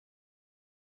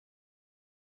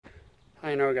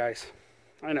I know, guys.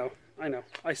 I know.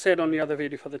 I said on the other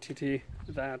video for the TT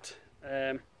that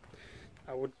I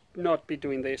would not be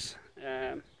doing this,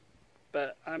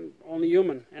 but I'm only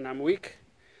human and I'm weak.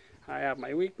 I have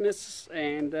my weakness,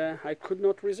 and I could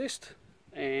not resist,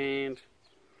 and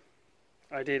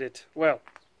I did it. Well,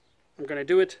 I'm going to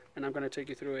do it, and I'm going to take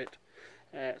you through it.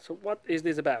 So what is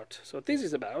this about? So this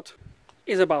is about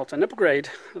an upgrade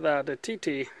that the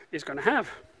TT is going to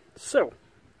have. So,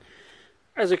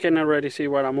 as you can already see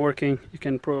where I'm working, you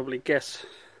can probably guess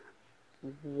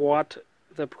what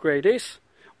the upgrade is,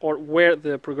 or where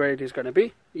the upgrade is going to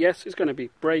be. Yes, it's going to be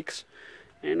brakes,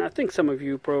 and I think some of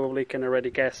you probably can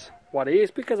already guess what it is,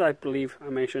 because I believe I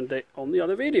mentioned it on the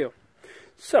other video.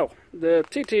 So, the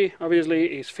TT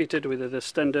obviously is fitted with the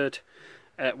standard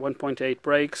 1.8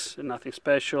 brakes, nothing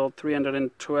special,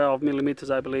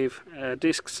 312mm I believe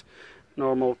discs,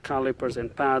 normal calipers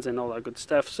and pads and all that good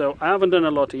stuff. So I haven't done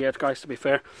a lot yet, guys, to be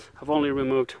fair. I've only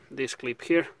removed this clip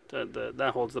here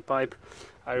that holds the pipe.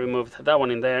 I removed that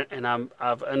one in there, and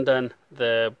I've undone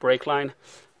the brake line,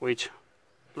 which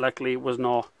luckily was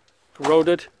not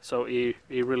corroded, so it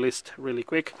released really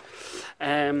quick.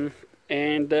 Now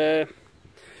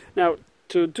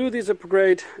to do this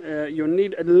upgrade, you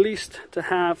need at least to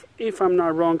have, if I'm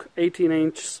not wrong,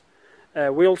 18-inch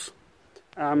wheels.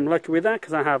 I'm lucky with that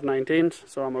because I have 19s,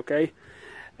 so I'm okay.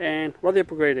 And what the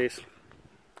upgrade is,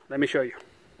 let me show you.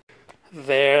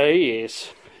 There he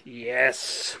is.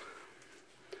 Yes,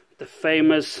 the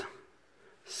famous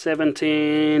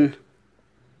 17.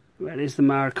 Where is the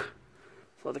mark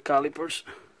for the calipers?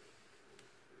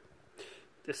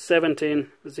 The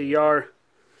 17 ZR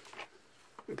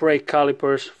brake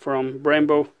calipers from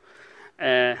Brembo.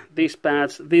 These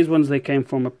pads, these ones, they came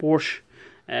from a Porsche.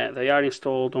 They are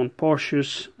installed on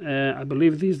Porsches. I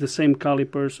believe these are the same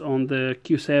calipers on the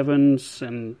Q7s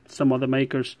and some other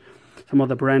makers, some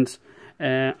other brands.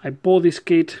 I bought this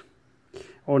kit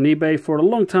on eBay for a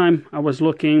long time. I was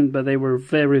looking, but they were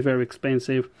very, very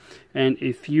expensive. And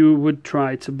if you would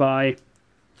try to buy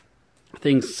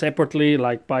things separately,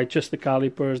 like buy just the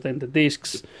calipers, then the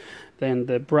discs, then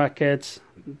the brackets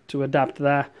to adapt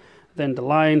that, then the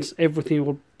lines, everything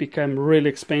will become really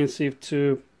expensive,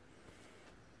 to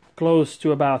close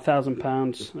to about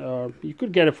 £1,000. You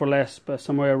could get it for less, but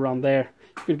somewhere around there.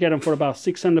 You could get them for about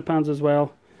 £600 as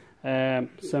well.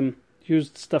 Some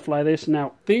used stuff like this.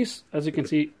 Now these, as you can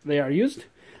see, they are used,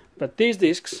 but these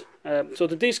discs, so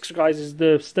the discs, guys, is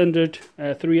the standard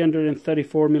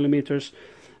 334mm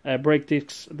brake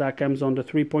discs that comes on the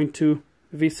 3.2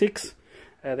 V6.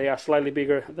 They are slightly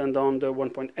bigger than on the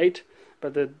 1.8,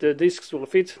 but the discs will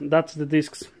fit. That's the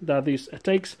discs that this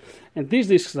takes. And these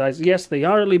discs, guys, yes, they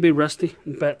are a little bit rusty,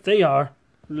 but they are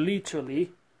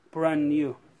literally brand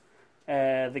new.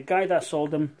 The guy that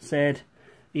sold them said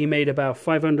he made about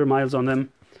 500 miles on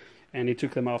them, and he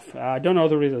took them off. I don't know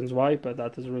the reasons why, but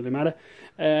that doesn't really matter.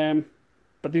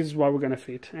 But this is what we're going to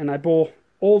fit. And I bought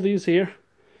all these here,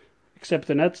 except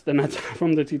the nuts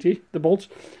from the TT, the bolts.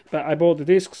 But I bought the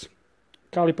discs,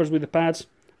 calipers with the pads,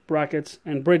 brackets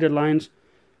and braided lines,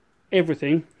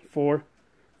 everything for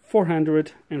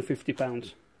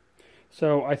 £450.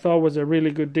 So I thought it was a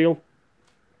really good deal.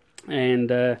 And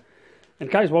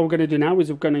guys, what we're going to do now is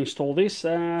we're going to install this.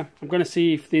 I'm going to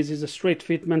see if this is a straight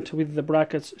fitment with the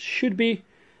brackets. Should be.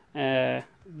 The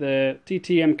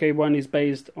TT MK1 is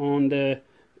based on the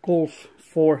Golf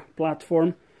 4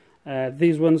 platform.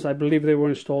 These ones, I believe they were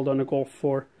installed on a Golf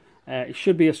 4. It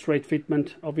should be a straight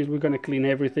fitment. Obviously, we're going to clean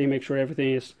everything, make sure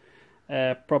everything is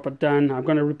proper done. I'm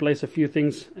going to replace a few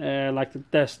things, like the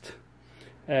dust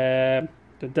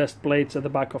plates at the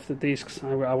back of the discs.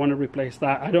 I want to replace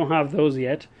that. I don't have those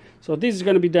yet, so this is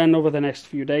going to be done over the next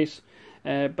few days.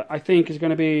 But I think it's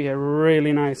going to be a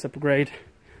really nice upgrade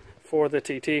for the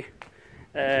TT.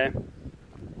 It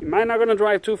might not going to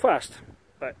drive too fast,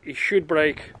 but it should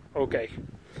brake okay.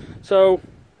 So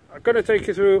I'm going to take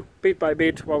you through bit by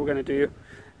bit what we're going to do,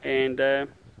 and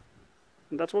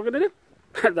that's what we're going to do.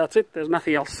 That's it. There's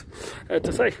nothing else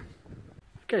to say.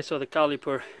 Okay, so the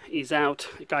caliper is out.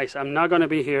 Guys, I'm not going to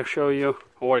be here show you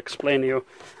or explain to you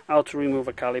how to remove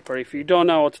a caliper. If you don't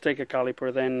know how to take a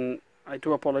caliper, then I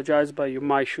do apologize, but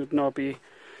you should not be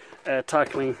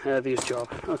tackling this job.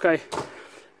 Okay,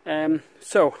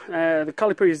 so the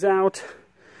caliper is out,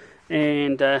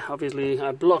 and obviously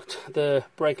I blocked the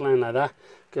brake line like that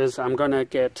because I'm going to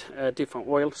get a different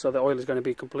oil. So the oil is going to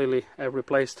be completely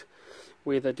replaced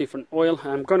with a different oil.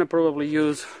 I'm going to probably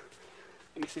use,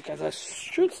 let me see, because I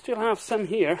should still have some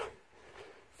here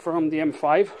from the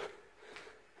M5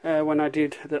 when I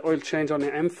did the oil change on the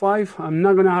M5. I'm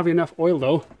not going to have enough oil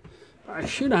though. I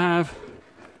should have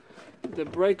the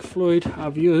brake fluid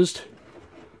I've used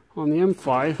on the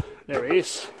M5. There it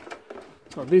is.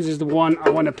 So this is the one I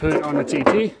want to put on the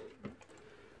TT.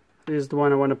 This is the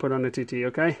one I want to put on the TT,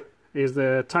 okay? Is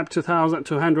the Type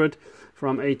 2200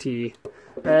 from ATE.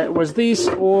 Was this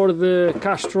or the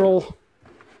Castrol?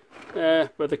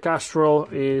 But the Castrol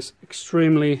is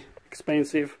extremely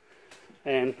expensive,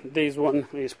 and this one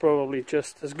is probably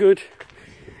just as good.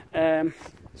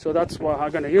 So that's what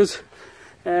I'm gonna use.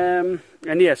 And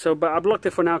yeah, so but I blocked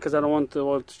it for now because I don't want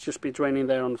to just be draining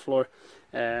there on the floor.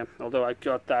 Although I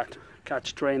got that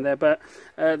catch drain there. But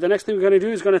the next thing we're gonna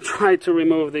do is gonna try to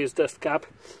remove this dust cap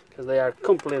because they are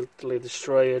completely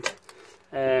destroyed.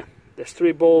 There's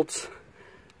 3 bolts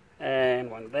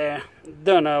and one there.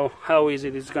 Don't know how easy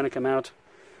this is gonna come out.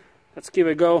 Let's give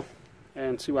it a go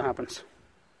and see what happens.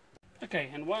 Okay,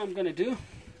 and what I'm gonna do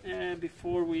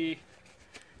before we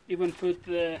even put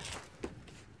the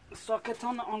socket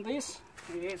on this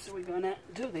is we're gonna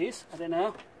do this, I don't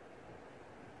know,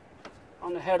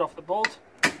 on the head of the bolt.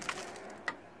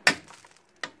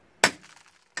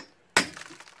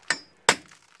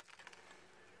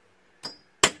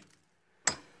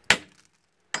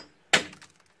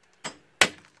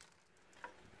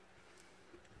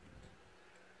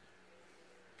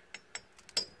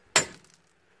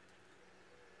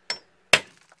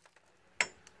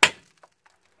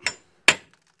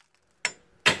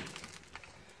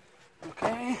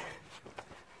 Okay,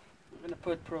 I'm gonna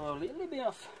put probably a little bit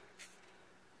of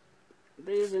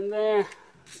this in there,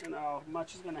 and how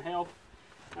much is gonna help.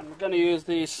 And we're gonna use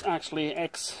these actually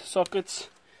X sockets.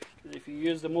 If you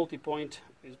use the multi-point,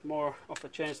 there's more of a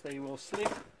chance that you will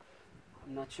slip.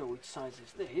 I'm not sure which size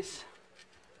is this.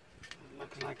 It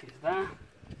looks like it's that.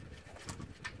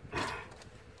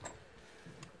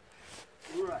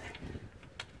 Right.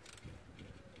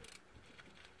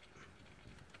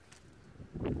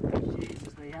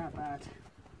 Jesus, they are bad.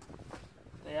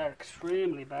 They are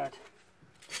extremely bad.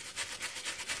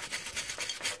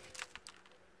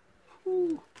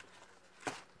 Ooh.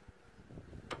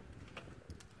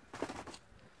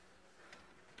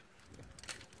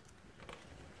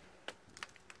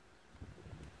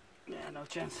 Yeah, no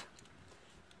chance.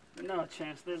 No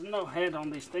chance. There's no head on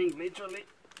this thing, literally.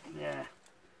 Yeah.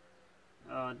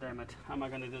 Oh, damn it. How am I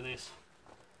gonna do this?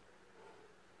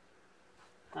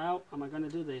 How am I gonna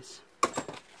do this?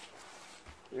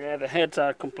 Yeah, the heads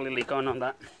are completely gone on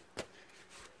that.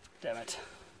 Damn it.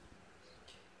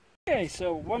 Okay,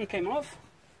 so one came off.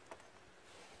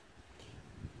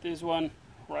 This one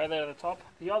right there at the top.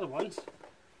 The other ones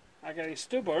are getting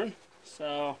stubborn.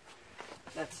 So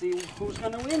let's see who's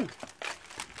gonna win.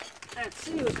 Let's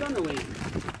see who's gonna win.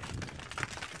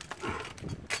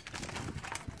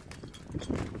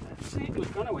 Let's see who's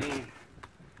gonna win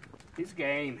this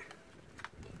game.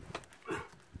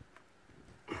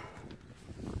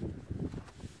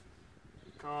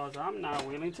 Because I'm not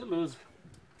willing to lose.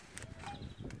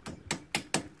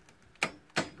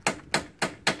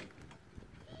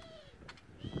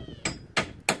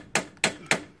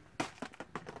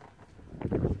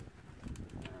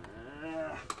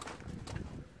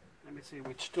 Let me see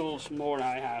which tools more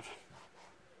I have.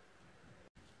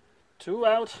 2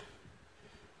 out,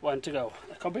 1 to go.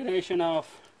 A combination of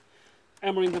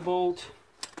hammering the bolt,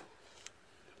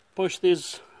 push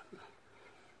this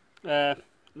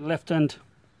left hand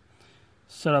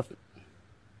sort of,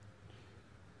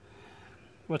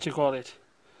 what you call it,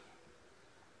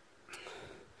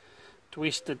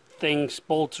 twisted things,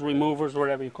 bolts, removers,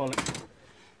 whatever you call it.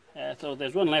 So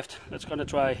there's one left. Let's gonna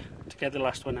try to get the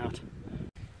last one out.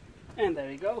 And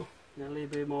there you go. A little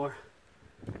bit more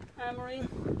hammering,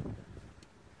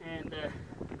 and the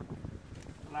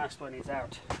last one is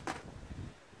out.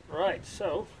 Right,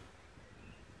 so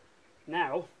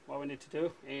now what we need to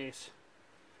do is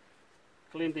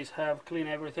clean this hub, clean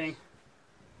everything,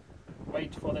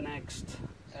 wait for the next,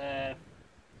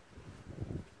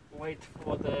 wait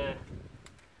for the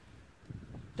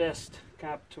dust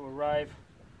cap to arrive.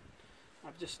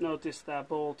 I've just noticed that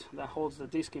bolt that holds the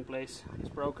disc in place is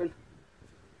broken.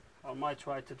 I might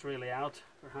try to drill it out,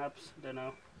 perhaps, don't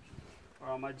know, or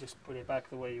I might just put it back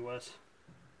the way it was.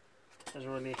 Doesn't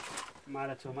really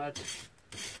matter too much.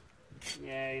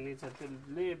 Yeah, it needs a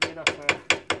little bit of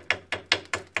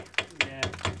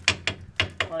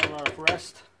quite a lot of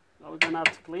rust that we're gonna have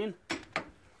to clean.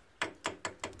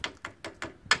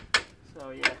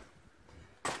 So yeah,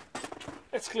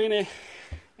 let's clean it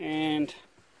and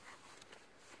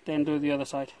then do the other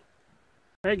side.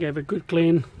 I gave a good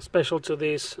clean, special to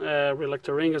this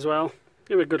reluctor ring as well.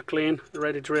 Give it a good clean,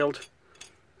 already drilled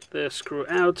the screw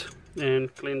out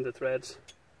and cleaned the threads,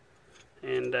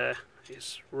 and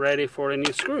it's ready for a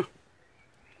new screw,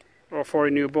 or for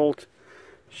a new bolt,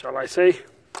 shall I say.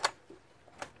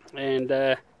 and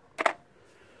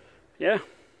yeah,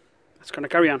 it's gonna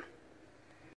carry on.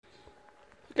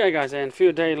 Okay guys, and let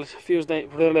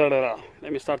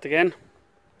me start again.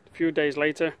 A few days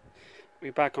later,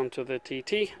 we're back onto the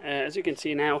TT. As you can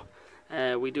see now,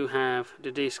 we do have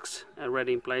the discs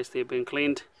ready in place. They've been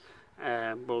cleaned,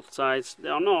 both sides. They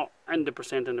are not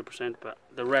 100%, but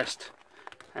the rest,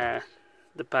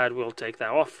 the pad will take that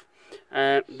off.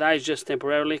 That is just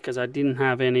temporarily because I didn't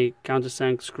have any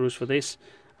countersunk screws for this.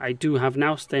 I do have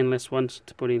now stainless ones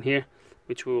to put in here,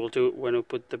 which we will do when we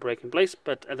put the brake in place,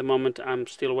 but at the moment I'm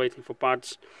still waiting for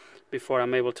parts before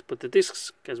I'm able to put the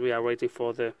discs, because we are waiting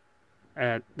for the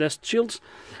dust shields.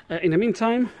 In the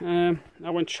meantime, I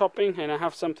went shopping, and I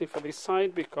have something for this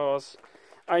side because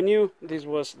I knew this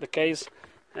was the case,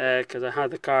 because I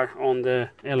had the car on the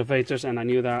elevators and I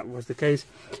knew that was the case.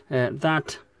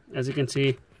 That, as you can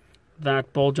see,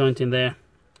 that ball joint in there,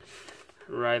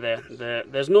 right there,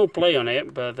 there's no play on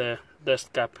it, but the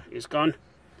dust cap is gone.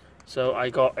 So I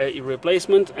got a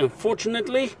replacement.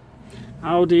 Unfortunately,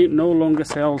 Audi no longer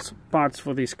sells parts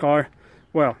for this car.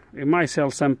 Well, it might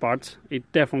sell some parts.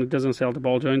 It definitely doesn't sell the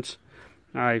ball joints.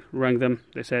 I rang them.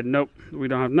 They said nope, we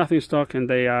don't have nothing in stock, and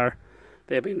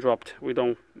they've been dropped. We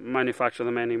don't manufacture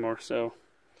them anymore. So,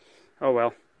 oh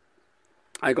well.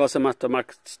 I got some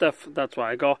aftermarket stuff. That's what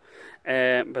I got.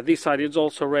 But this side is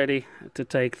also ready to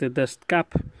take the dust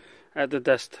cap, the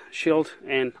dust shield,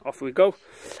 and off we go.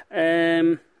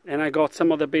 And I got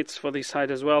some other bits for this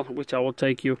side as well, which I will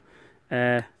take you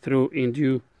through in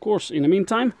due course. In the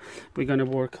meantime, we're going to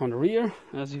work on the rear,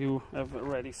 as you have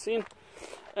already seen.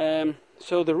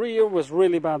 So the rear was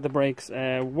really bad, the brakes.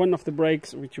 One of the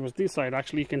brakes, which was this side,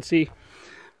 actually you can see,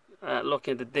 look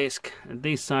at the disc,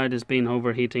 this side has been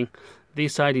overheating.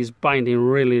 This side is binding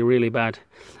really bad,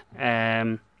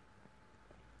 and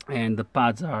the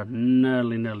pads are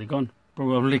nearly gone,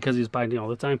 probably because it's binding all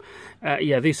the time.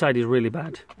 Yeah, this side is really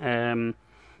bad.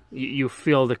 You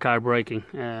feel the car braking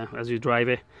as you drive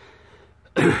it.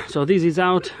 So this is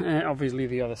out. Obviously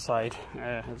the other side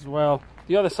as well.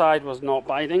 The other side was not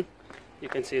binding. You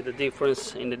can see the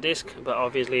difference in the disc, but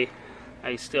obviously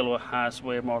it still has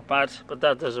way more pads, but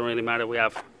that doesn't really matter. We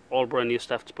have all brand new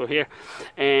stuff to put here,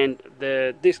 and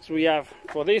the discs we have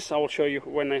for this I will show you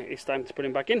when it's time to put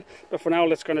them back in. But for now,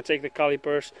 let's gonna take the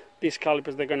calipers. These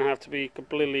calipers, they're gonna have to be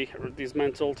completely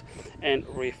dismantled and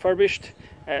refurbished,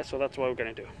 so that's what we're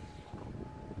gonna do.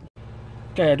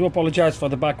 Okay, I do apologize for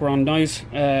the background noise,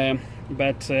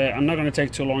 but I'm not going to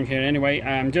take too long here anyway.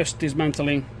 I'm just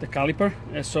dismantling the caliper.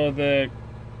 So the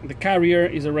carrier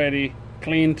is already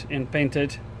cleaned and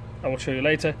painted. I will show you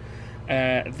later.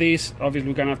 These obviously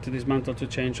we're going to have to dismantle to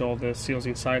change all the seals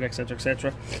inside,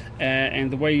 etc.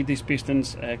 And the way these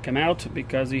pistons come out,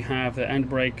 because you have the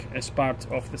handbrake as part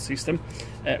of the system,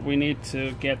 we need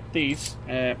to get these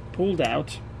pulled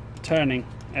out, turning.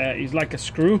 It's like a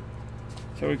screw.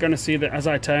 So we're going to see that as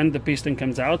I turn, the piston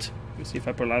comes out. Let's see if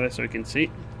I pull out so you can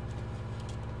see.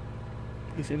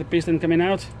 You see the piston coming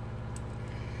out?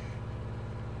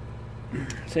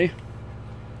 See?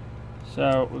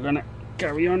 So we're going to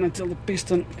carry on until the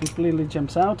piston completely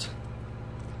jumps out.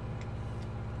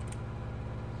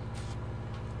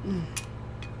 There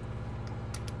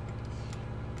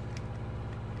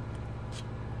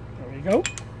we go.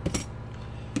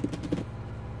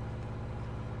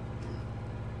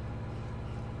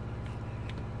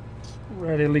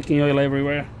 Already leaking oil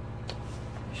everywhere.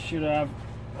 Should have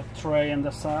a tray on the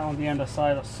side, on the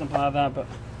underside, or something like that, but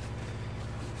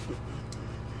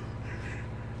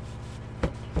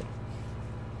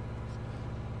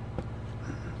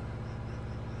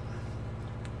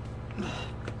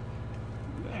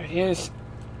there he is.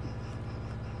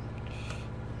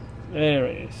 There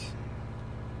he is.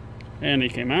 And he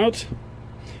came out.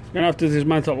 I'm gonna have to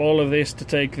dismantle all of this to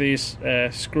take this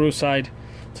screw side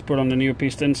to put on the new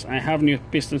pistons. I have new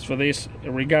pistons for this,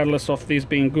 regardless of this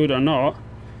being good or not.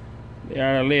 They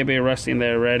are a little bit rusty in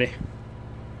there already.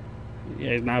 Yeah,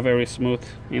 it's now very smooth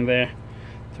in there.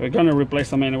 So we're gonna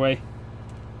replace them anyway.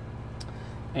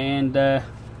 And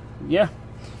yeah,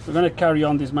 we're gonna carry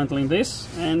on dismantling this,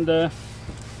 and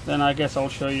then I guess I'll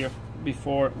show you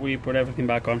before we put everything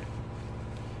back on.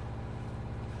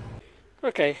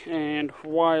 Okay, and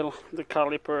while the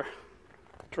caliper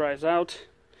dries out,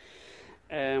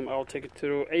 I'll take it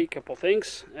through a couple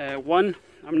things. One,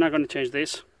 I'm not going to change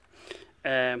this.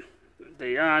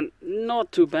 They are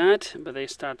not too bad, but they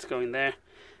start going there.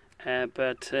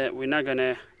 But we're not going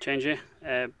to change it,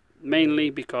 mainly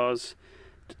because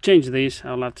to change these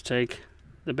I'll have to take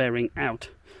the bearing out,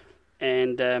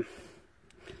 and I'm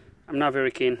not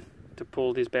very keen to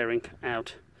pull this bearing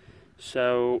out,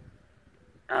 so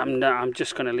I'm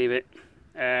just going to leave it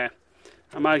I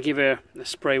might give a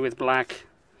spray with black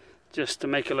just to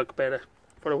make it look better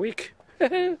for a week.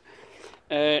 But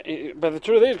the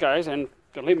truth is, guys, and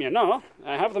believe me or not,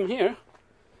 I have them here.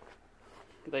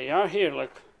 They are here,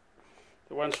 look,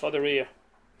 the ones for the rear.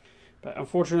 But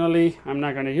unfortunately, I'm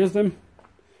not going to use them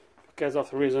because of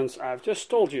the reasons I've just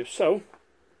told you. So,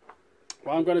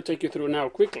 what I'm going to take you through now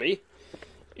quickly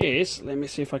is, let me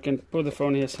see if I can put the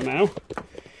phone here somehow,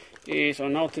 is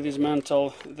on how to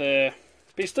dismantle the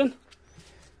piston.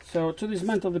 So to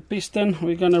dismantle the piston,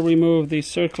 we're going to remove the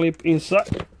circlip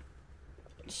inside.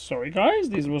 Sorry guys,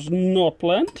 this was not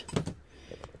planned.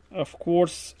 Of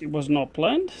course it was not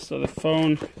planned, so the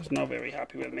phone is not very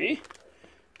happy with me.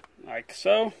 Like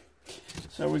so.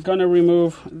 So we're going to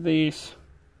remove this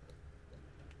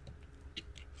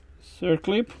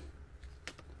circlip.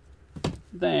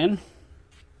 Then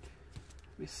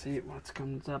we see what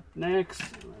comes up next.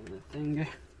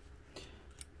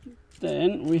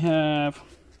 Then we have,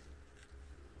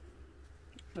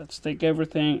 let's take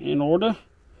everything in order.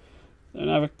 Then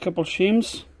I have a couple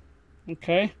shims.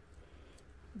 Okay,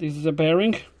 this is a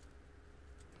bearing.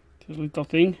 This little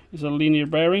thing is a linear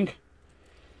bearing.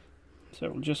 So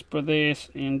we'll just put this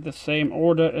in the same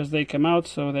order as they come out,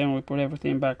 so then we put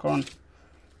everything back on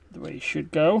the way it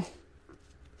should go.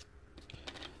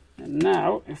 And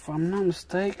now, if I'm not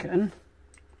mistaken,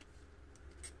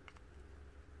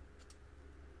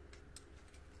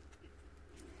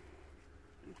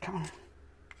 come on.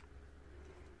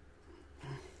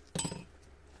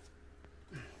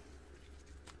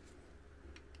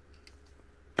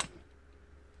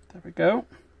 There we go.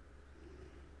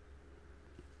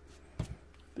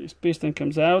 This piston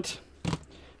comes out. A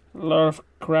lot of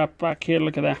crap back here,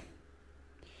 look at that.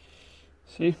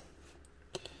 See?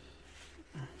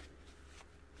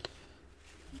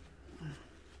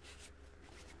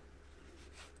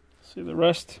 See the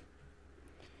rest?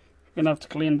 We're gonna have to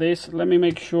clean this. Let me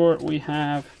make sure we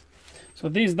have, so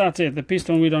this, that's it. The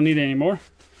piston we don't need anymore.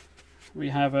 We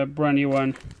have a brand new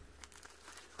one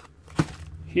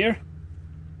here.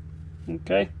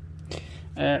 Okay,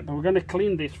 but we're gonna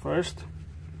clean this first.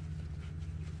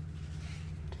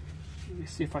 Let me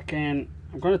see if I can.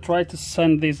 I'm gonna try to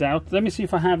sand this out. Let me see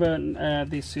if I have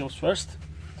these seals first.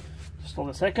 Just hold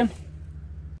a second.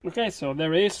 Okay, so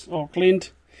there it is, all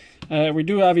cleaned. We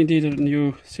do have indeed a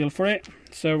new seal for it.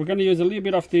 So we're gonna use a little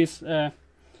bit of this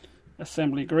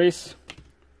assembly grease.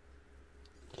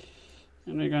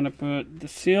 And we're gonna put the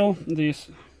seal, this.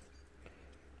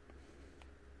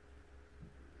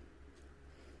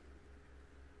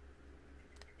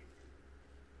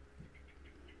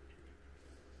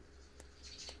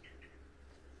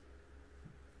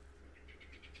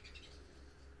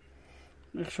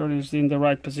 Make sure it's in the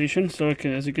right position. So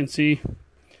okay, as you can see,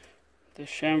 the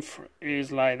chamfer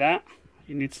is like that.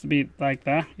 It needs to be like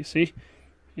that, you see.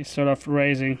 It's sort of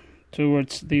raising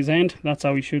towards this end. That's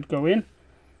how it should go in.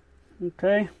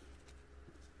 Okay.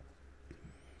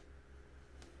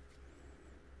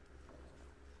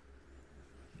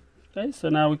 Okay, so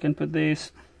now we can put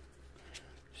this,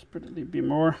 just put a little bit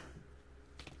more.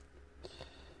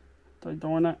 I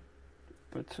don't want to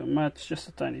put too much, just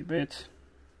a tiny bit.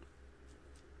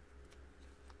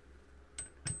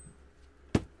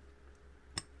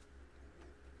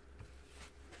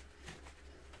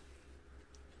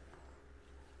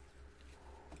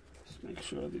 Make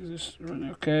sure this is running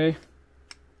okay.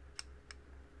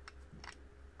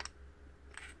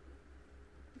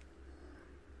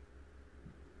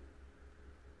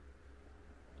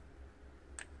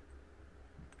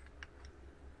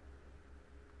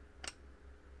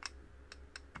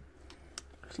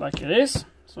 Looks like it is.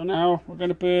 So now we're going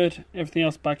to put everything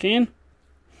else back in.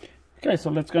 Okay,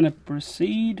 so let's gonna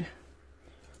proceed.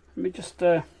 Let me just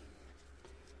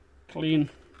clean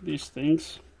these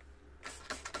things.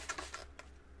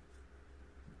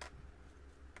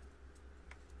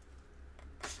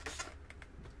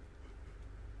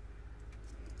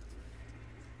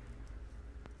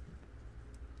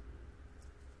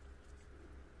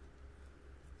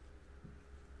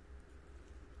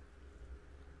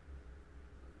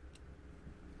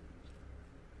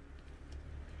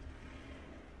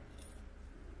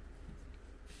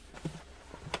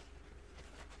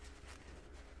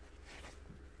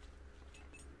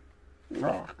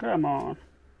 Oh, come on.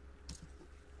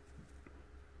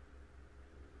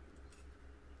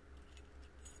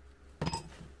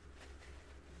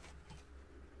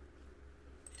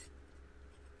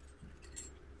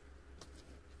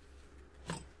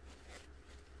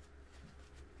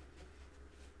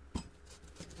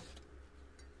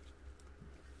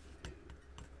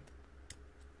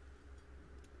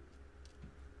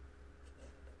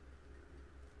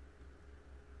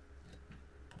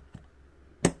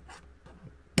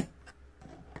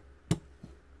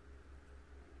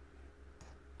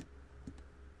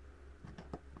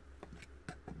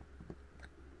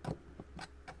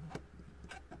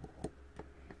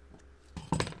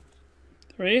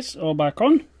 grease all back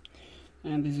on,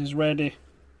 and this is ready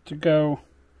to go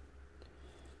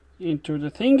into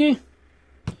the thingy.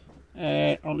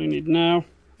 All you need now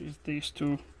is these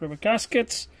two rubber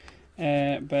gaskets,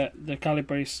 but the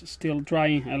caliper is still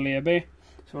drying a little bit,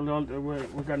 so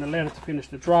we're gonna let it finish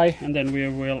to dry, and then we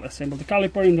will assemble the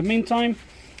caliper. In the meantime,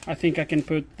 I think I can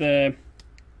put the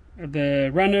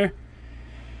runner,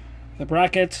 the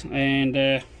bracket,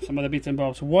 and some other bits and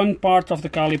bobs. One part of the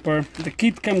caliper, the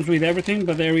kit comes with everything,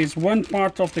 but there is one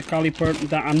part of the caliper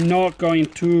that I'm not going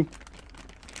to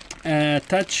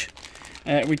touch,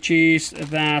 which is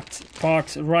that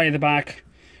part right at the back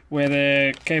where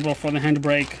the cable for the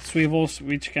handbrake swivels,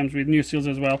 which comes with new seals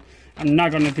as well. I'm not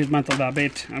going to dismantle that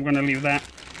bit. I'm going to leave that.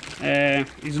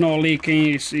 It's not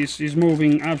leaking, it's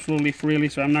moving absolutely freely,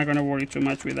 so I'm not going to worry too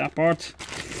much with that part.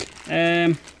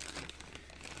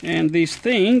 And this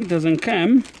thing doesn't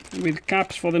come with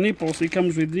caps for the nipples. It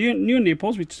comes with new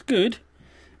nipples, which is good,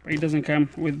 but it doesn't come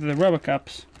with the rubber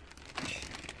caps.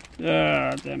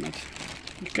 Ah, damn it.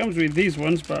 It comes with these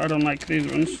ones, but I don't like these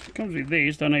ones. It comes with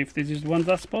these. Don't know if this is the one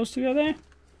that's supposed to go there.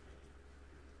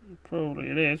 Probably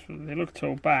it is, but they look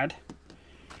so bad.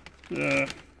 We'll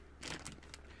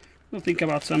think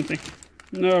about something.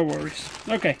 No worries.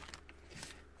 Okay.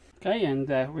 Okay, and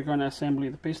we're gonna assemble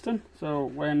the piston. So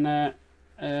when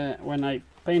I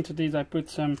painted these, I put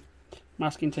some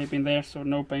masking tape in there, so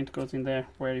no paint goes in there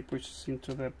where it pushes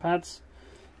into the pads.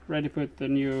 Ready to put the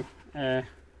new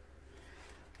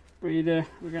breather.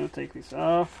 We're gonna take this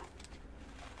off.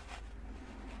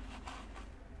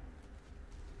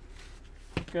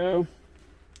 Go.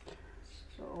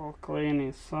 So all clean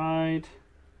inside.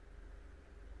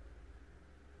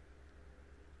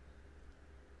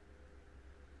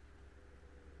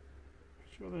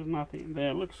 Sure there's nothing in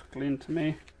there. Looks clean to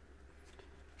me.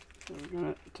 So we're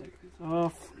gonna take this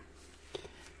off.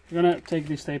 We're gonna take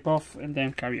this tape off and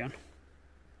then carry on.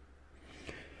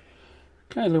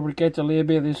 Okay, lubricate a little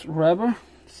bit of this rubber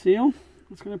seal.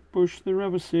 It's gonna push the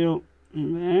rubber seal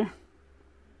in there.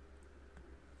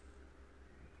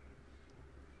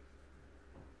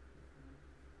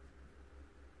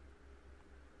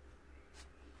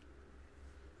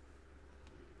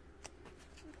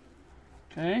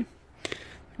 Okay,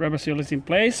 rubber seal is in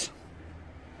place.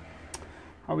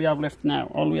 All we have left now?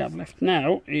 All we have left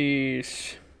now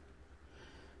is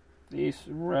this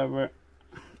rubber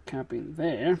cap in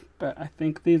there, but I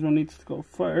think this one needs to go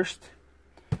first,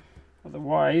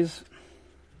 otherwise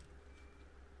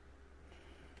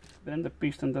then the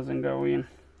piston doesn't go in.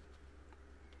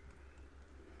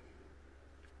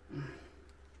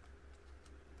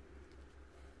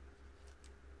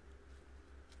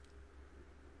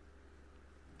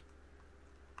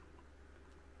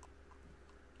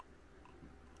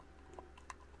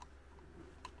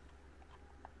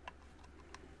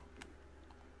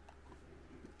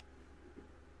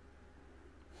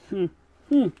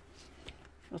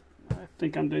 I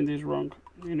think I'm doing this wrong.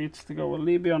 It needs to go a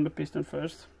little bit on the piston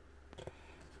first.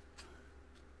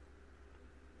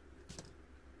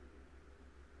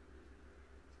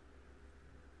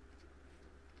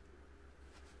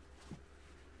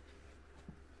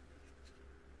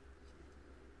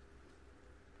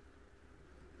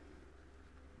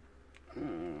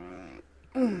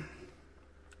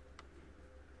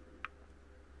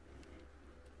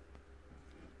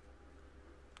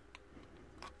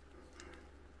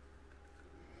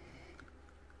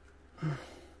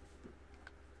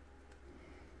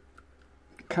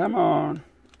 Come on.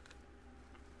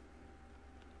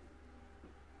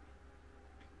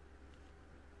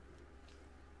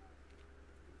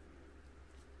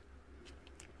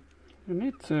 You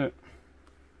need to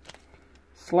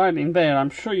slide in there. I'm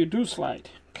sure you do slide.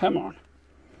 Come on.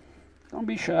 Don't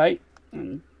be shy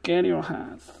and get your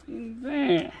hands in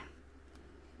there.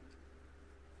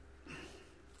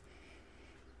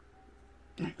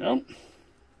 There you go.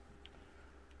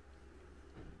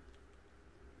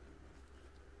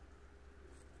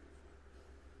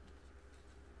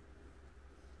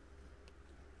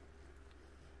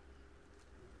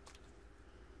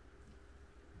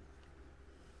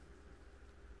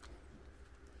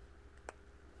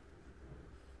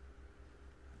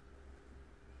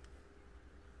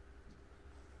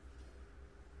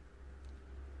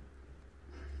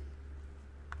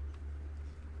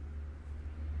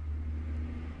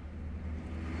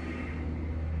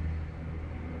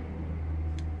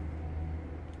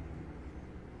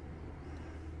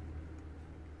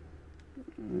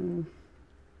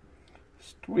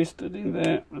 It's twisted in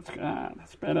there.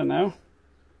 That's better now.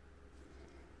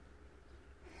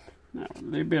 Now a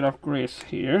little bit of grease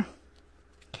here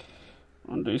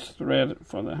on this thread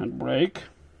for the handbrake.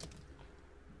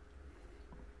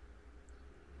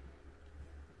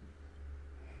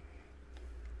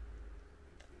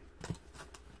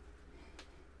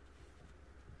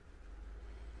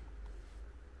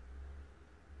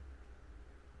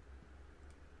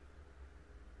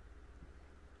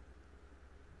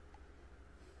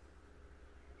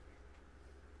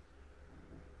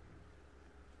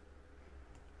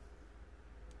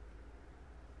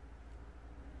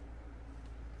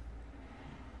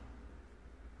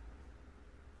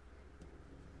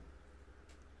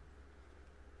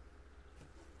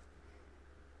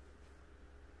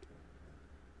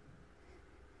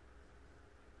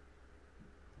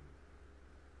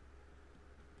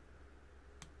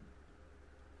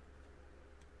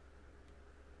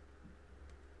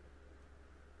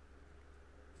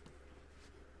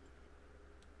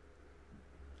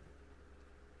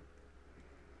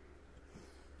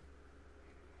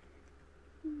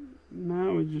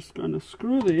 we're just gonna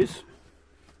screw this.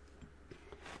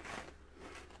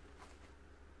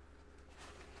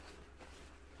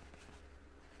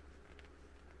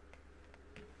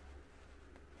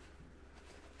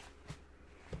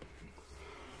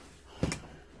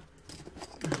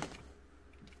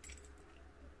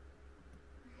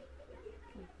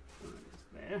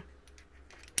 There.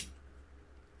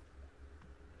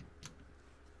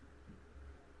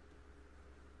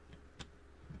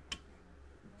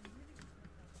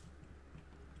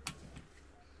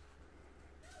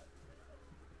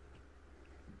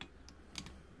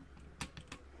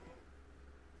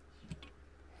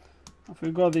 If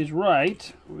we got this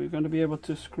right, we're going to be able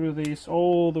to screw this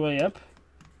all the way up,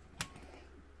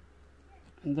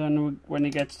 and then when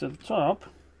it gets to the top,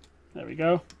 there we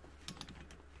go,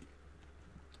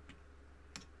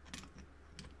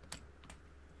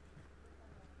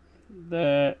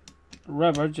 the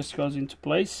rubber just goes into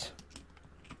place.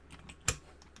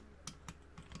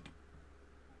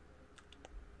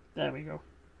 There we go.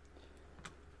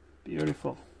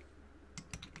 Beautiful.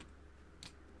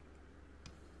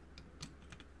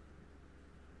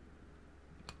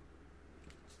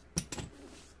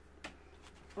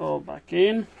 All back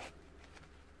in.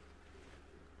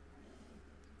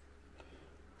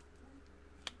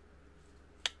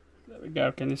 There we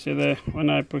go. Can you see the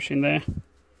when I push in there?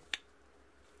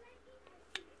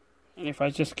 And if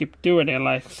I just keep doing it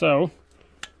like so,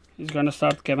 it's gonna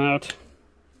start to come out.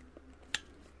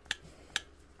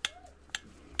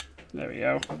 There we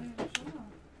go.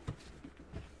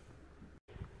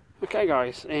 Okay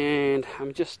guys, and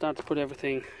I'm just starting to put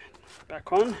everything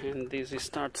back on, and this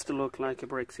starts to look like a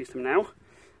brake system now.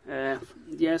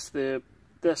 Yes, the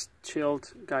dust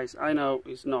shield, guys, I know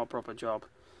it's not a proper job.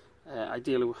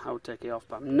 Ideally I would take it off,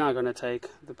 but I'm not gonna take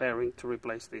the bearing to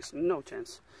replace this, no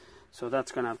chance. So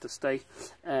that's gonna have to stay.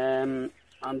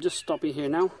 I'm just stopping here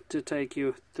now to take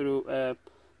you through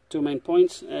two main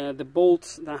points. The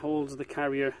bolts that holds the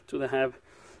carrier to the hub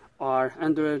are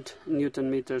 100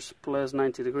 Newton meters plus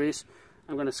 90 degrees.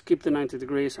 I'm going to skip the 90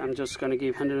 degrees. I'm just going to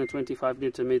give 125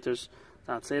 Newton meters.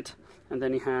 That's it. And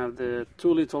then you have the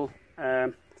two little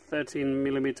 13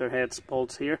 millimeter heads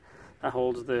bolts here that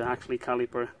holds the actually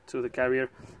caliper to the carrier.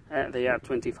 They are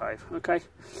 25. Okay.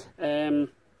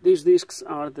 These discs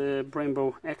are the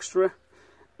Brembo Extra,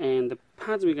 and the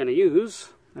pads we're going to use.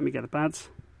 Let me get the pads.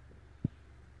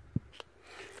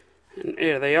 And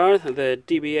here they are, the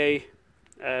DBA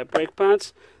brake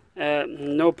pads.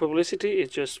 No publicity,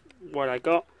 it's just what I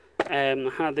got. I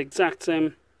had the exact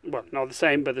same, well, not the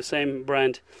same, but the same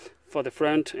brand for the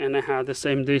front, and I had the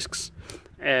same discs,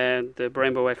 the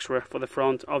Brembo Extra for the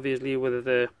front. Obviously, with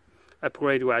the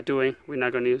upgrade we are doing, we're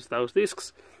not going to use those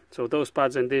discs. So those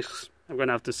pads and discs, I'm going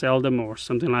to have to sell them or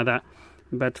something like that.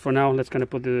 But for now, let's going to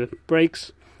put the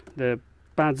brakes, the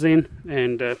pads in,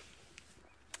 and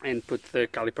put the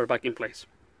caliper back in place.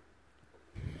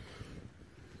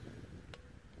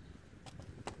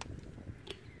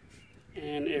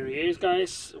 And here he is,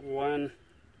 guys. One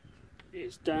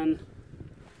is done,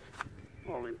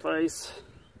 all in place.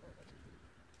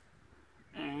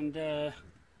 And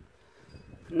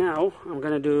now I'm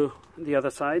gonna do the other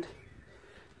side,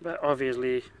 but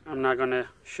obviously I'm not gonna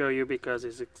show you because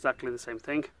it's exactly the same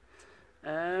thing.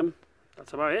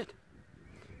 That's about it.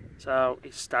 So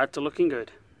it starts looking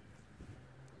good.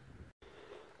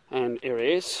 And here it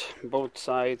is, both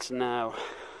sides now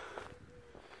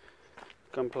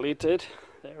completed.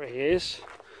 There he is.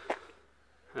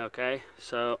 Okay,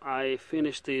 so I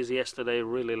finished these yesterday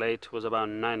really late. It was about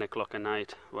 9 o'clock at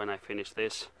night when I finished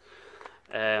this.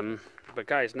 But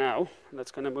guys, now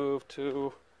let's gonna move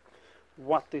to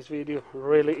what this video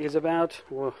really is about.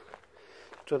 Well,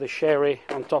 to the cherry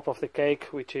on top of the cake,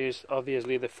 which is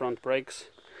obviously the front brakes.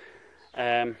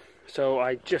 So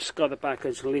I just got the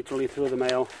package literally through the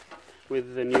mail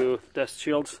with the new dust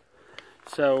shields.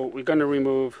 So we're going to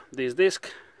remove this disc,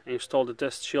 install the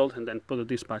dust shield, and then put the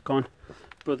disc back on,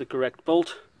 put the correct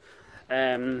bolt,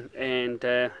 and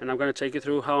I'm going to take you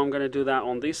through how I'm going to do that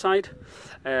on this side.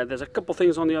 There's a couple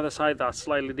things on the other side that's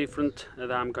slightly different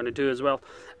that I'm going to do as well,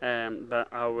 but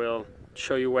I will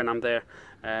show you when I'm there.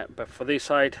 But for this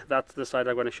side, that's the side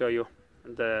I'm going to show you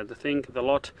the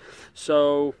lot.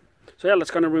 So yeah,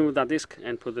 let's kind of remove that disc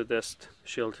and put the dust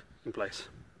shield in place.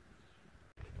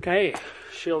 Okay,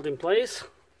 shield in place,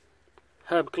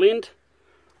 hub cleaned.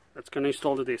 Let's gonna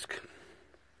install the disc.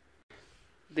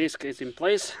 Disc is in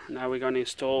place. Now we're gonna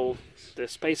install the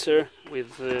spacer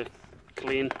with the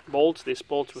clean bolts. This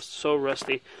bolt was so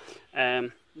rusty.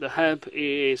 The hub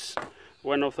is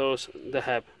one of those.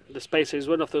 The spacer is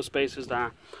one of those spacers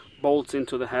that bolts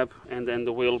into the hub, and then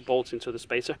the wheel bolts into the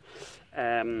spacer.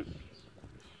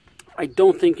 I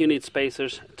don't think you need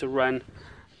spacers to run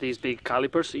these big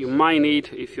calipers. You might need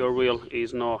if your wheel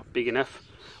is not big enough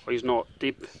or is not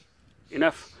deep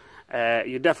enough.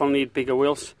 You definitely need bigger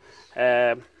wheels,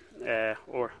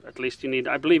 or at least you need,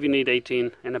 I believe you need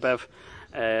 18 and above.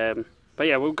 But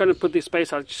yeah, we're going to put this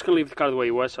spacer. I'm just going to leave the car the way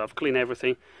it was, so I've cleaned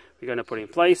everything. We're going to put it in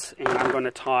place, and I'm going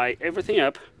to tie everything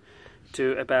up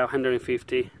to about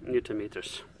 150 Newton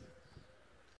meters.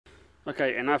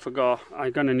 Okay, and I forgot,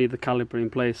 I'm going to need the caliper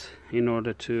in place in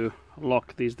order to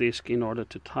lock this disc, in order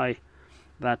to tie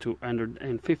that to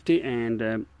 150,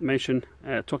 and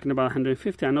talking about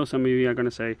 150, I know some of you are going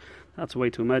to say that's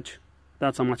way too much.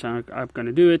 That's how much I'm going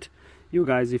to do it. You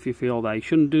guys, if you feel that you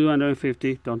shouldn't do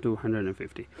 150, don't do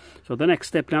 150. So the next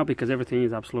step now, because everything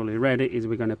is absolutely ready, is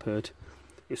we're going to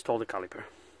install the caliper.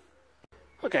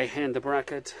 Okay, and the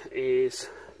bracket is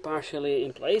partially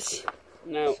in place.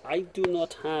 Now, I do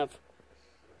not have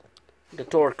the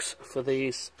torques for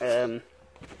these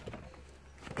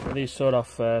sort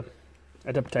of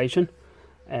adaptation.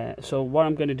 So what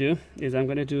I'm going to do is I'm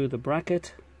going to do the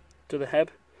bracket to the hub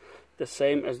the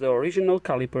same as the original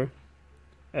caliper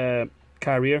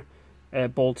carrier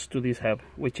bolts to this hub,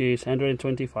 which is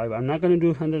 125. I'm not going to do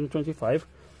 125.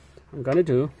 I'm going to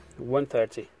do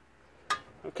 130.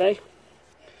 Okay,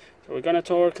 so we're going to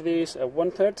torque these at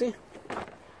 130.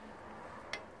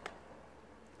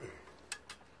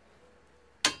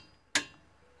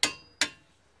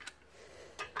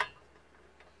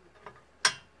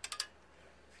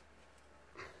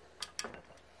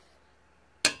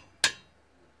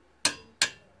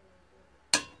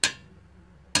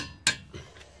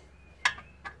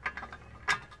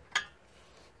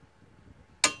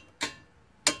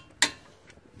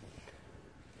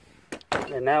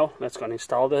 And now let's go and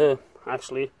install the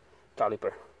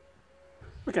caliper.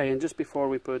 Okay, and just before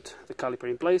we put the caliper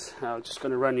in place, I'm just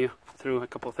going to run you through a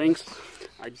couple of things.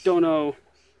 I don't know,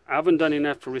 I haven't done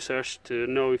enough research to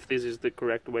know if this is the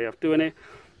correct way of doing it,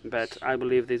 but I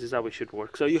believe this is how it should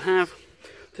work. So you have,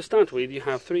 to start with, you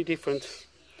have 3 different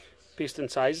piston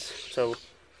sizes, so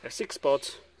 6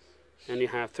 spots, and you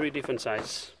have 3 different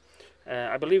sizes.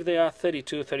 I believe they are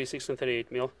 32, 36 and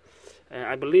 38 mil.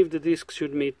 I believe the disc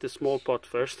should meet the small pot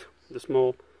first, the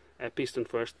small piston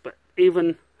first, but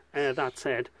even that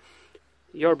said,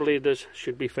 your bleeders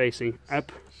should be facing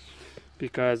up,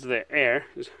 because the air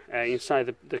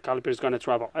inside the caliper is going to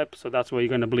travel up, so that's where you're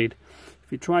going to bleed.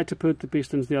 If you try to put the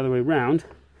pistons the other way around,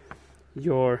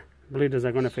 your bleeders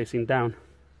are going to facing down,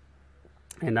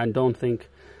 and I don't think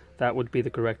that would be the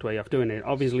correct way of doing it.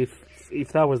 Obviously,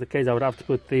 if that was the case, I would have to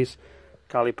put this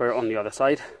caliper on the other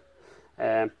side.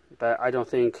 But I don't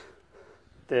think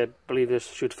the bleeders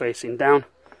should facing down,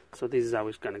 so this is how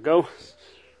it's going to go.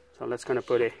 So let's kind of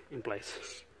put it in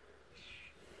place.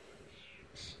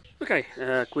 Okay,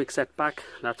 quick setback.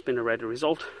 That's been a ready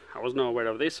result. I was not aware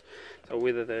of this. So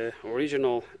with the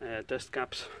original dust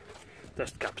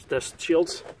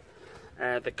shields,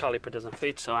 the caliper doesn't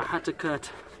fit, so I had to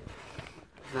cut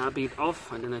that bit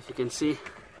off. I don't know if you can see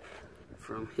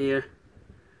from here.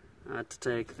 I had to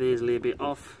take this little bit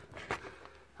off.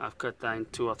 I've cut that in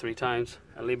 2 or 3 times,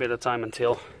 a little bit of time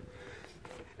until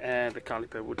the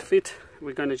caliper would fit.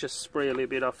 We're going to just spray a little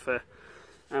bit of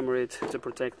Amarid to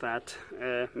protect that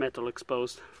metal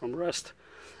exposed from rust,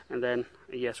 and then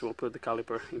yes, we'll put the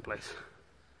caliper in place.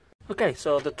 Okay,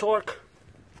 so the torque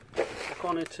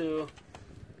according to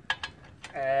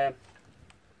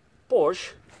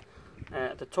Porsche,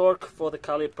 the torque for the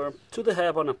caliper to the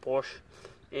hub on a Porsche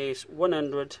is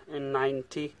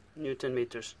 190 Newton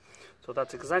meters. So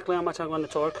that's exactly how much I'm going to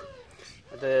torque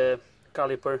the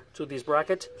caliper to this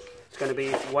bracket. It's going to be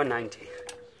 190.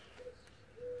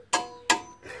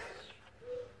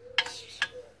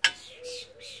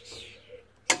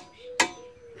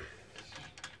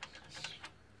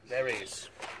 There it is.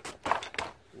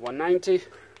 190.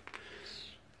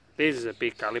 This is a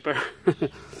big caliper.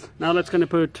 Now let's going to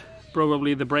put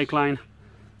probably the brake line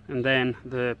and then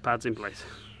the pads in place.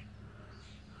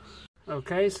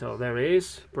 Okay, so there it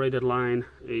is. Braided line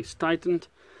is tightened.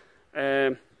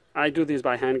 I do this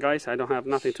by hand, guys. I don't have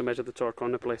nothing to measure the torque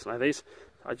on a place like this.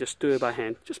 I just do it by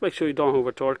hand. Just make sure you don't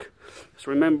over torque. Just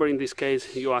remember, in this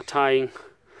case, you are tying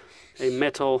a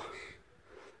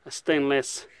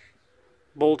stainless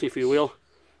bolt, if you will,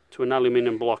 to an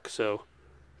aluminum block. So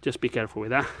just be careful with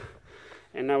that.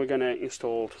 And now we're going to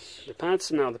install the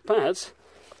pads. Now the pads,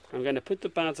 I'm going to put the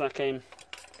pads that came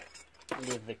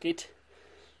with the kit.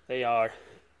 They are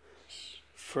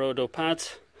Frodo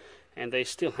pads, and they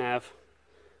still have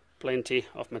plenty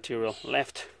of material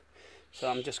left. So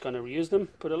I'm just going to reuse them.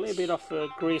 Put a little bit of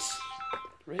grease,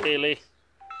 really.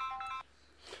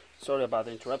 Sorry about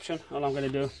the interruption. All I'm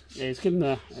going to do is give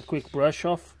them a quick brush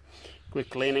off, quick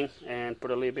cleaning, and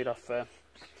put a little bit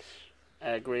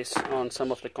of grease on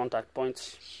some of the contact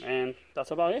points, and that's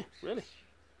about it, really.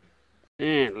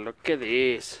 And look at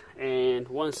this. And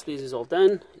once this is all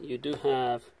done, you do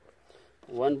have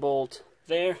one bolt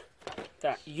there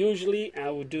that usually I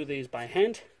would do this by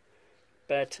hand,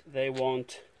 but they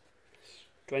want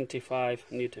 25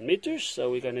 Newton meters, so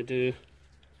we're going to do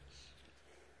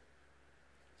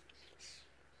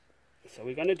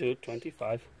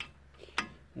 25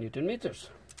 Newton meters.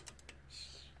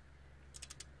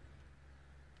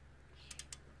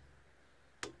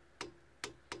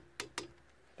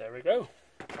 There we go.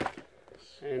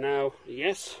 And now,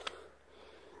 yes,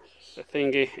 the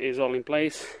thingy is all in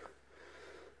place,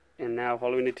 and now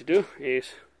all we need to do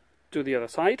is do the other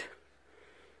side,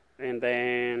 and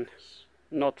then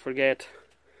not forget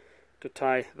to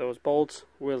tie those bolts,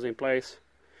 wheels in place,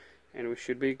 and we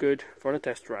should be good for the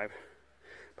test drive.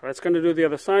 But let's going to do the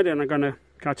other side, and I'm going to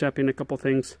catch up in a couple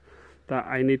things that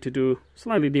I need to do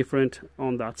slightly different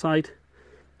on that side.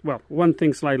 Well, one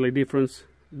thing slightly different,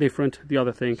 the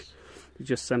other thing is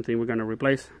just something we're going to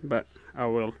replace, but I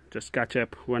will just catch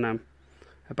up when I'm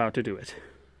about to do it.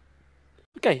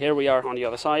 Okay, here we are on the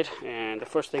other side, and the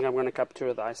first thing I'm going to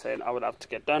capture that I said I would have to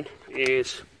get done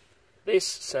is this.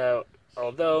 So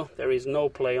although there is no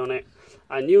play on it,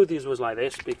 I knew this was like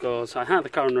this because I had the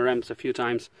car on the ramps a few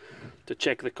times to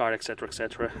check the car, etc,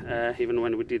 etc, even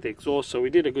when we did the exhaust, so we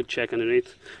did a good check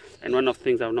underneath, and one of the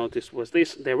things I've noticed was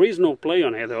this. There is no play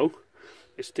on it though.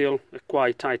 It's still a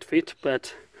quite tight fit,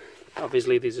 but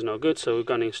obviously this is no good, so we're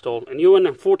going to install a new one.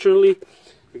 Unfortunately,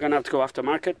 we're going to have to go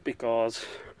aftermarket because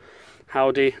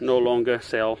Audi no longer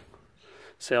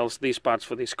sells these parts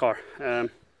for this car.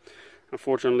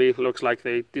 Unfortunately, it looks like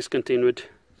they discontinued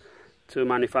to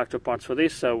manufacture parts for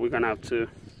this, so we're going to have to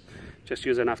just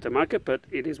use an aftermarket, but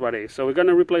it is what it is. So we're going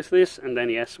to replace this, and then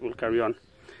yes, we'll carry on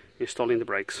installing the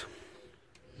brakes.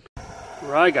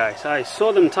 Right guys, I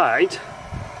saw them tight,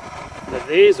 but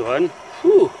this one,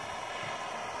 whew,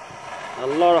 a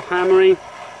lot of hammering,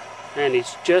 and it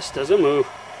just doesn't move.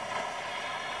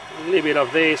 A little bit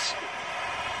of this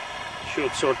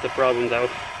should sort the problem though.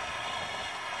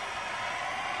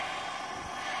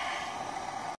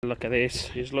 Look at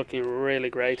this, it's looking really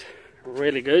great,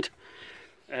 really good.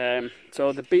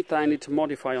 So the bit that I need to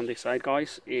modify on this side,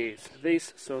 guys, is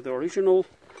this. So the original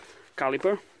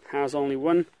caliper has only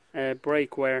one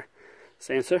brake wear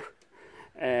sensor.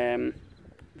 The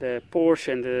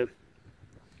Porsche and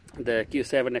the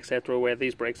Q7, etc., where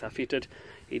these brakes are fitted,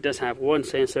 it does have one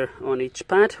sensor on each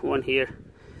pad, one here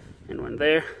and one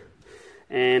there.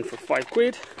 And for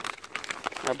 £5,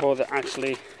 I bought the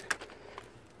actually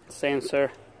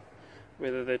sensor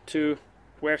with the two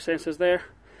wear sensors there.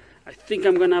 I think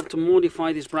I'm gonna have to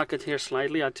modify this bracket here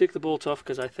slightly. I took the bolt off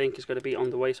because I think it's gonna be on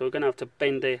the way, so we're gonna have to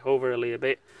bend it over a little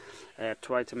bit,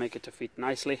 try to make it to fit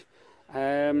nicely.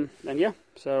 And yeah,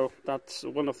 so that's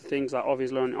one of the things that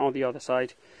obviously on the other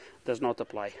side does not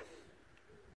apply.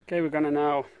 Okay, we're gonna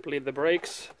now bleed the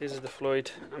brakes. This is the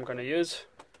fluid I'm gonna use.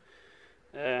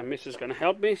 Miss is gonna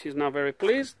help me. She's not very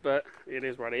pleased, but it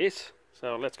is what it is.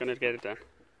 So let's gonna get it done.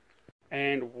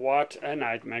 And what a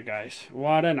nightmare, guys,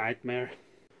 what a nightmare.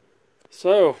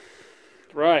 So,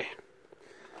 right,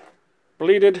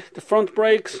 bleeded the front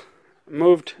brakes,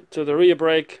 moved to the rear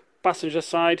brake, passenger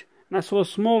side, and I saw a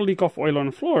small leak of oil on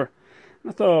the floor.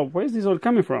 I thought, where's this oil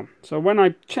coming from? So when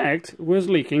I checked, it was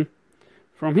leaking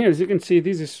from here. As you can see,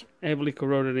 this is heavily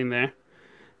corroded in there.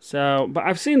 So, but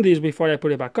I've seen this before I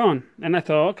put it back on, and I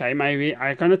thought, okay, maybe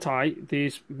I'm gonna tie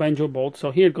this banjo bolt.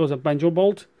 So here goes a banjo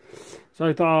bolt. So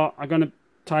I thought I'm gonna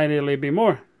tie it a little bit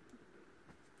more.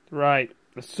 Right,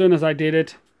 as soon as I did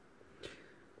it,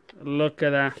 look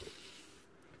at that.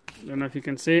 I don't know if you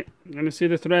can see. You're gonna see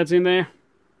the threads in there.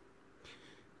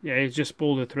 Yeah, it just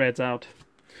pulled the threads out.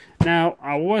 Now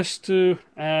I was to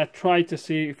try to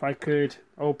see if I could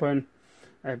open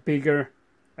a bigger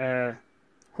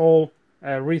hole,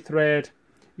 rethread,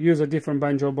 use a different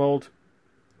banjo bolt.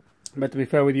 But to be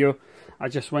fair with you, I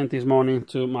just went this morning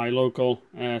to my local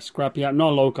scrapyard.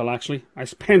 Not local, actually. I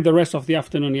spent the rest of the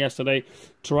afternoon yesterday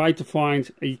trying to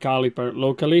find a caliper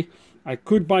locally. I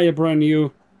could buy a brand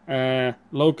new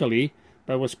locally,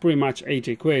 but it was pretty much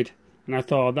 80 quid. And I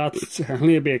thought that's a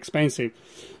little bit expensive.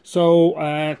 So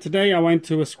today I went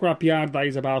to a scrapyard that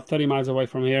is about 30 miles away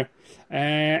from here.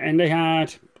 And they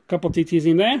had a couple TTs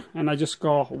in there. And I just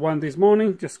got one this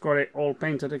morning. Just got it all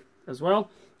painted as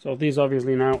well. So this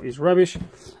obviously now is rubbish.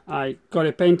 I got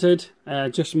it painted,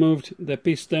 just moved the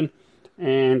piston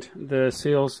and the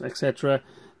seals, etc.,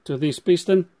 to this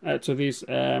piston, to this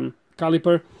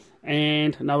caliper,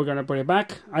 and now we're gonna put it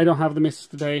back. I don't have the missus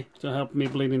today to help me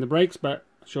bleed in the brakes, but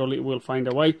surely we'll find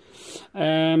a way.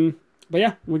 But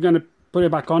yeah, we're gonna put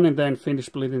it back on and then finish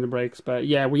bleeding the brakes. But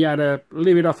yeah, we had a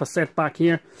little bit of a setback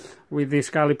here with this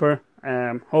caliper.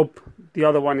 Hope the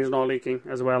other one is not leaking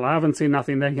as well. I haven't seen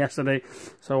nothing there yesterday,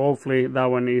 so hopefully that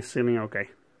one is sealing okay.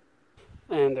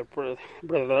 And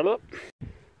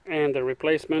the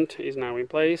replacement is now in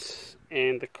place,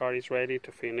 and the car is ready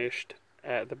to finish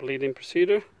the bleeding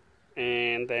procedure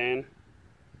and then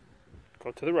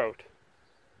go to the road.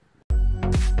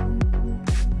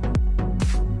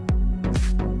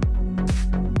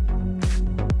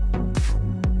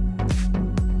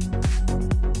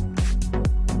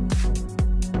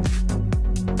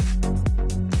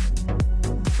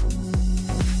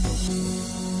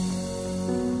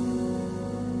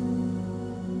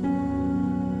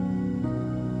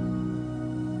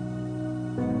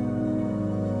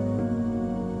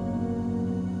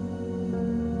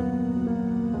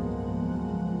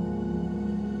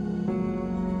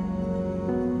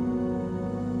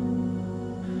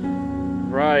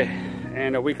 Right,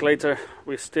 and a week later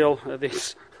we're still at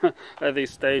this at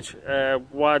this stage.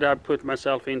 What I put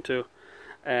myself into,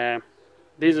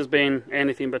 this has been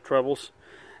anything but troubles,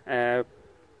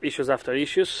 issues after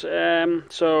issues.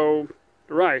 So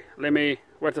right,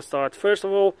 where to start? First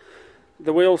of all,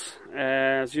 the wheels.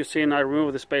 As you've seen, I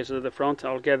removed the spacers at the front.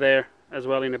 I'll get there as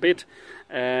well in a bit,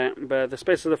 but the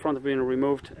spacers at the front have been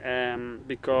removed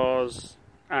because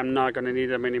I'm not going to need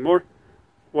them anymore.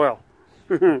 Well,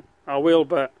 I will,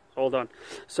 but hold on.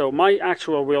 So my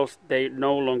actual wheels, they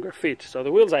no longer fit. So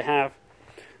the wheels I have,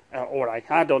 or I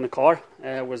had on the car,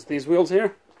 was these wheels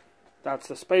here. That's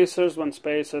the spacers, one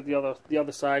spacer. The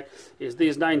other side is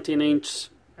these 19-inch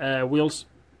wheels.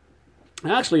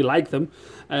 I actually like them,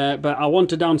 but I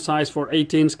want to downsize for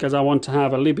 18s because I want to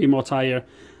have a little bit more tire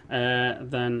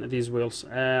than these wheels.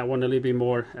 I want a little bit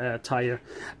more tire.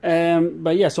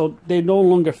 But yeah, so they no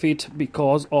longer fit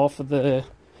because of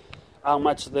how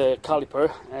much the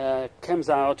caliper comes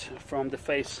out from the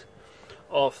face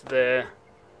of the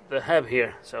hub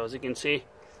here. So as you can see,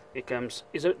 it comes.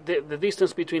 The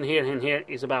distance between here and here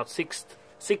is about 60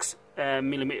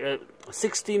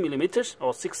 millimeters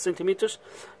or 6 centimeters,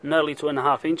 nearly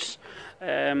 2.5 inches.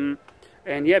 And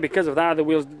yeah, because of that, the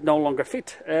wheels no longer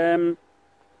fit. And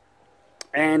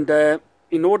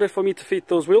in order for me to fit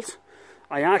those wheels,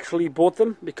 I actually bought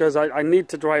them because I need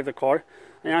to drive the car.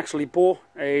 I actually bought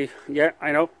yeah,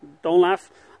 I know, don't laugh,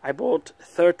 I bought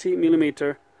 30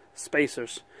 millimeter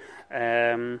spacers.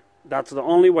 That's the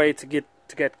only way to get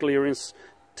clearance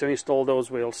to install those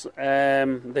wheels.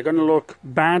 They're gonna look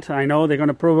bad, I know, they're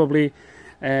gonna probably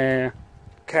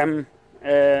come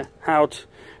out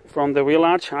from the wheel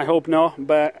arch. I hope not,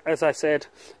 but as I said,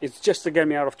 it's just to get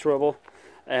me out of trouble.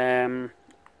 The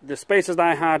spacers that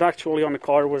I had actually on the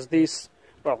car was these.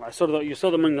 Well, you saw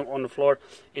them on the floor,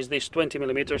 is this 20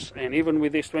 millimeters, and even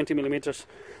with these 20 millimeters,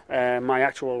 my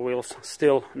actual wheels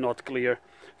still not clear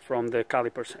from the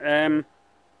calipers. The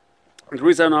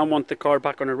reason I want the car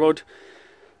back on the road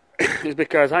is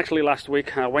because actually last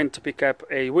week I went to pick up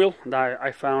a wheel that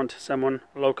I found someone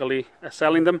locally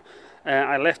selling them.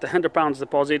 I left £100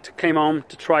 deposit, came home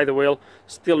to try the wheel,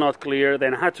 still not clear,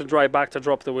 then I had to drive back to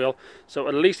drop the wheel. So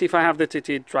at least if I have the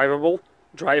TT drivable,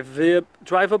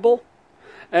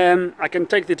 I can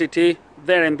take the TT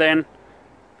there and then,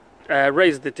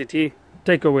 raise the TT,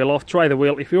 take a wheel off, try the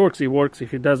wheel. If it works, it works.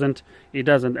 If it doesn't, it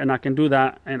doesn't. And I can do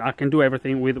that, and I can do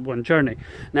everything with one journey.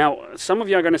 Now, some of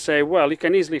you are going to say, well, you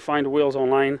can easily find wheels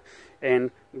online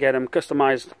and get them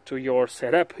customized to your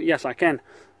setup. Yes, I can,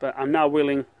 but I'm not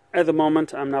willing, at the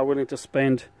moment, I'm not willing to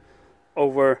spend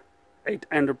over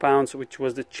 £800, which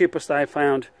was the cheapest I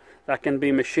found that can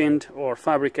be machined or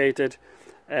fabricated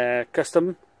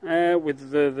custom.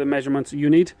 With the measurements you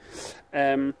need.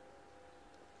 Yeah,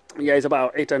 it's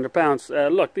about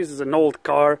 £800. Look, this is an old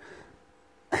car.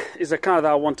 It's a car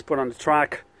that I want to put on the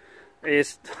track.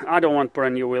 I don't want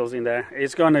brand new wheels in there.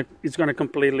 It's gonna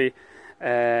completely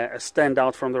stand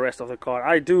out from the rest of the car.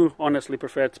 I do honestly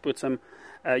prefer to put some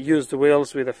used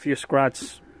wheels with a few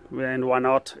scratches, and why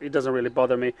not? It doesn't really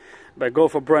bother me. But go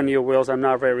for brand new wheels, I'm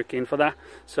not very keen for that.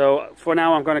 So for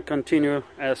now, I'm going to continue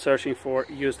searching for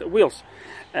used wheels.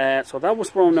 So that was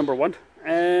problem number one.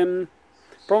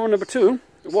 Problem number two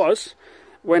was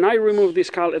when I removed the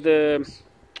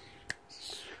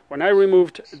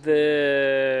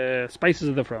spacers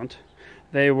at the front.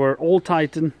 They were all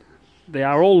tightened. They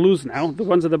are all loose now. The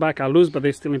ones at the back are loose, but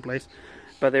they're still in place.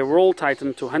 But they were all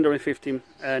tightened to 150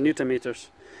 Newton meters.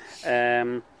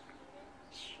 And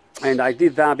I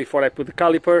did that before I put the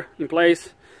caliper in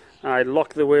place. I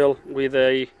locked the wheel with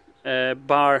a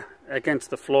bar against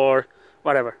the floor,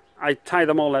 whatever. I tie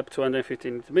them all up to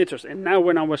 150 meters, and now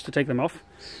when I was to take them off,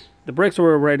 the brakes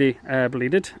were already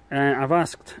bleeded. I've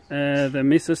asked the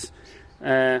missus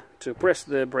to press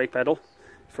the brake pedal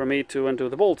for me to undo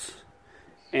the bolts,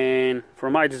 and for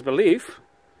my disbelief,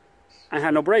 I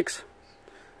had no brakes.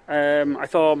 I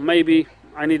thought maybe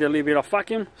I need a little bit of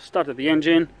vacuum, started the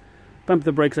engine, pumped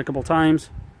the brakes a couple times,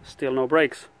 still no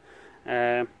brakes.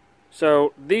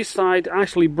 So this side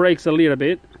actually brakes a little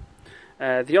bit,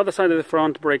 the other side of the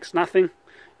front brakes nothing,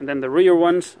 and then the rear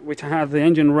ones, which have the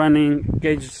engine running,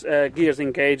 gears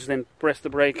engaged, then press the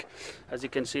brake. As you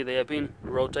can see, they have been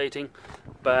rotating,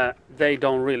 but they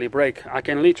don't really brake. I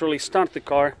can literally start the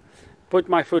car, put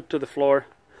my foot to the floor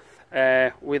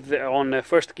on the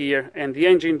first gear, and the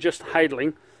engine just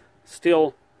idling,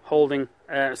 still holding,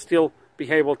 still be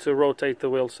able to rotate the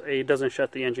wheels. It doesn't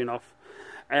shut the engine off.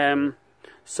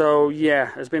 So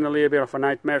yeah, it's been a little bit of a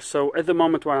nightmare. So at the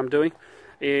moment, what I'm doing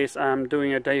is I'm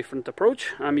doing a different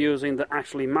approach. I'm using the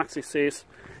actually maxi cis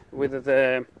with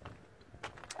the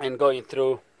and going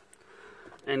through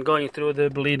the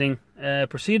bleeding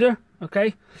procedure.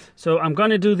 Okay, so I'm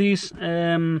gonna do these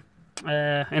and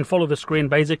follow the screen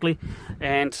basically,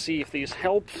 and see if these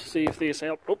helps. See if these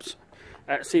help. Oops.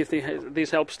 See if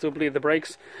this helps to bleed the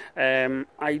brakes.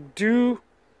 I do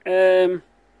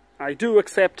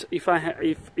accept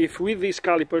if with these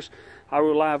calipers I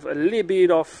will have a little bit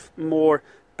of more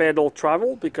pedal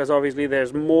travel, because obviously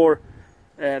there's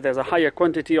a higher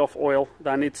quantity of oil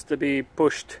that needs to be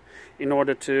pushed in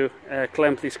order to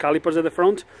clamp these calipers at the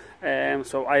front.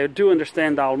 So I do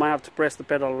understand that I might have to press the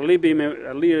pedal a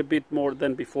little bit more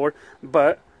than before,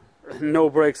 but no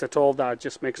brakes at all. That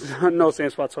just makes no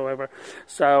sense whatsoever.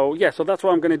 So yeah, so that's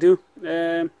what I'm going to do.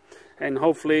 And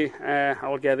hopefully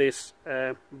I'll get this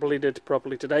bleeded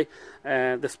properly today.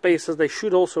 The spacers, they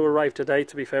should also arrive today,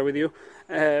 to be fair with you.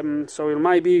 So it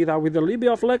might be that with a little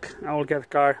bit of luck, I'll get the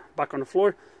car back on the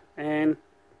floor and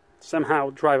somehow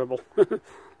drivable.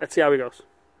 Let's see how it goes.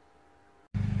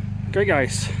 Okay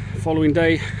guys, following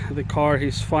day, the car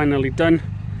is finally done.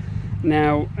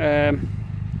 Now,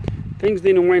 things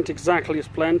didn't went exactly as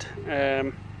planned.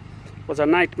 It was a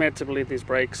nightmare to bleed these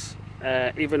brakes.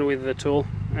 Even with the tool,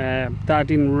 that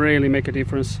didn't really make a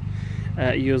difference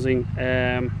using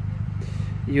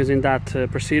that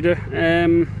procedure.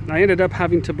 I ended up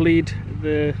having to bleed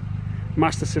the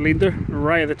master cylinder.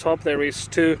 Right at the top there is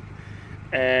two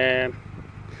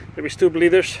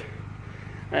bleeders,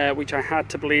 which I had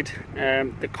to bleed.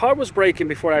 The car was braking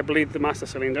before I bleed the master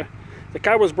cylinder. The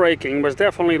car was braking, was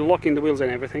definitely locking the wheels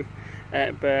and everything,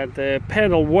 but the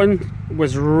pedal, one,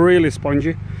 was really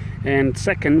spongy, and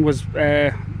second was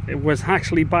it was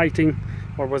actually biting,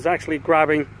 or was actually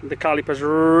grabbing the calipers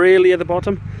really at the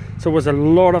bottom. So it was a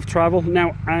lot of travel.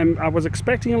 Now I was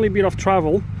expecting a little bit of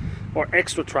travel, or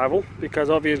extra travel, because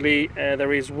obviously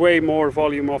there is way more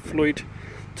volume of fluid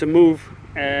to move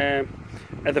at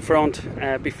the front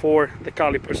before the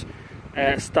calipers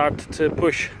start to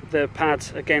push the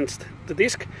pads against the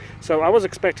disc. So I was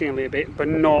expecting a little bit, but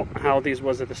not how this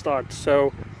was at the start.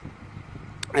 So,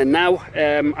 and now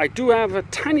I do have a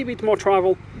tiny bit more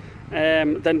travel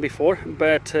than before,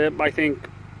 but I think,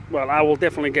 well, I will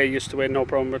definitely get used to it, no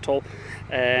problem at all.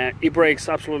 It brakes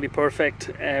absolutely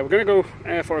perfect. We're gonna go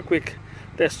for a quick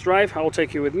test drive. I'll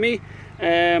take you with me,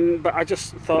 but I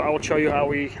just thought I would show you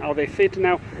how they fit.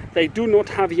 Now, they do not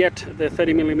have yet the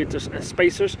 30mm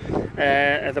spacers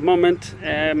at the moment.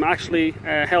 Actually,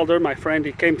 Helder, my friend,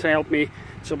 he came to help me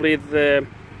to bleed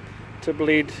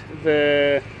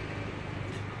the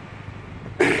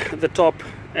top,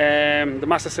 the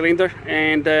master cylinder,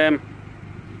 and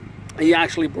he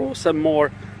actually brought some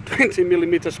more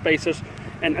 20mm spacers.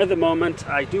 And at the moment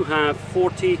I do have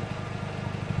 40,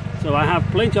 so I have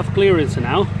plenty of clearance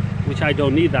now, which I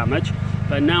don't need that much,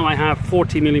 but now I have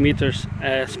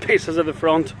 40mm spacers at the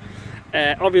front.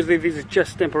 Obviously this is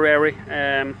just temporary.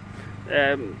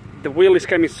 The wheel is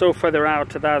coming so further out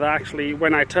that actually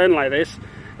when I turn like this,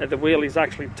 the wheel is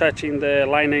actually touching the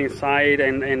lining side,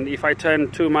 and if I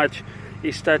turn too much,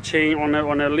 it's touching on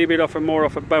a little bit of more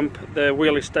of a bump, the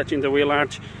wheel is touching the wheel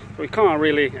arch. So it can't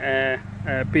really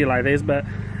be like this, but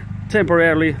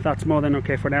temporarily that's more than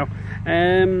okay for now.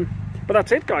 But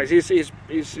that's it, guys.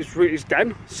 It's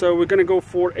done. So we're gonna go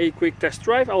for a quick test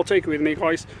drive. I'll take you with me,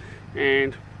 guys,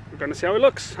 and we're gonna see how it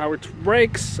looks, how it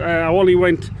brakes. I only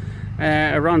went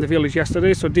around the village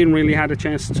yesterday, so didn't really have a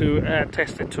chance to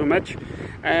test it too much,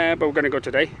 but we're gonna go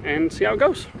today and see how it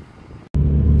goes.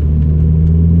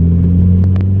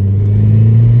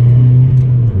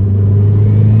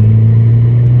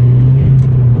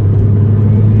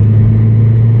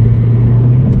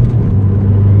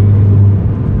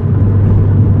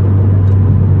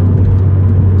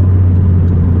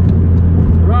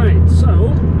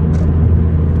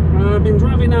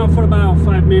 off for about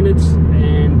 5 minutes,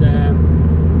 and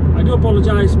I do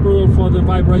apologize, Pearl, for the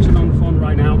vibration on the phone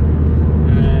right now,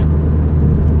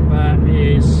 but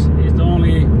it's the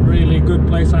only really good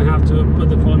place I have to put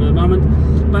the phone at the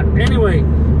moment. But anyway,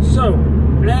 so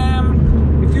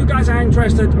if you guys are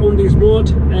interested on this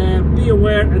mod, be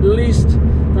aware at least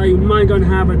that you might gonna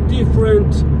have a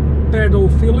different pedal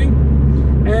feeling.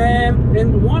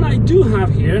 And what I do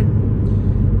have here,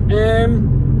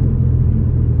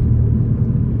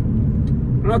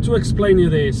 how to explain you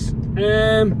this?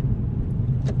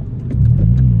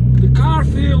 The car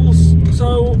feels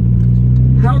so.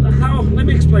 How? Let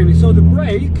me explain it. So the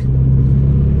brake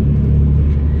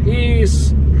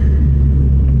is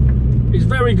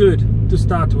very good to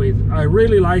start with. I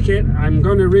really like it. I'm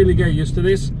gonna really get used to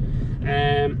this.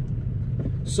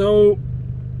 So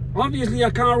obviously I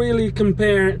can't really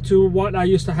compare to what I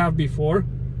used to have before,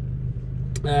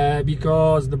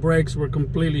 because the brakes were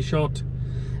completely shot.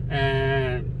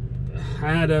 I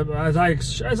had as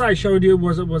I showed you,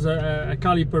 was a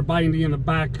caliper binding in the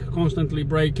back, constantly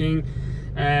braking.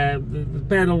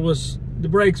 The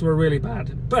brakes were really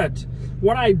bad. But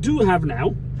what I do have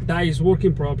now that is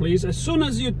working properly is, as soon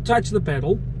as you touch the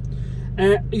pedal,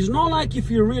 it's not like if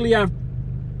you really have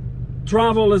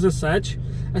travel as such.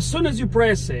 As soon as you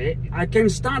press it, I can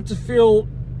start to feel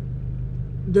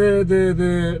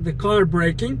the car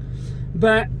braking,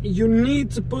 but you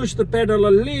need to push the pedal a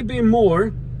little bit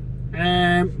more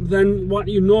than what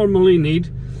you normally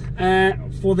need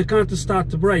for the car to start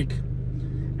to brake,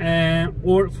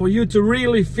 or for you to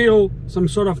really feel some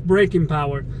sort of braking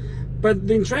power. But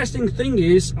the interesting thing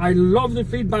is, I love the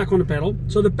feedback on the pedal.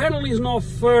 So the pedal is not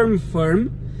firm,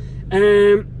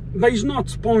 but it's not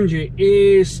spongy.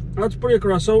 It's, how to put it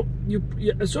across, so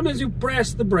as soon as you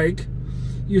press the brake,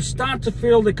 you start to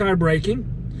feel the car braking,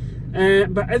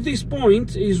 but at this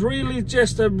point it's really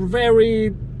just a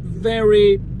very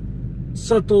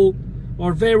subtle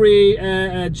or very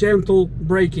gentle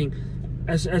braking.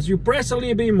 As you press a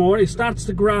little bit more, it starts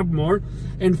to grab more,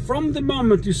 and from the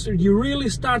moment you really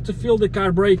start to feel the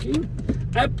car braking,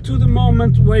 up to the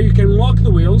moment where you can lock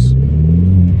the wheels,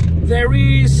 there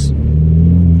is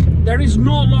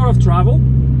not a lot of travel,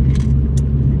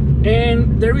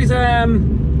 and there is a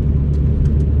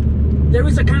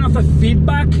kind of a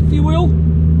feedback, if you will.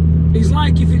 It's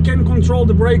like if you can control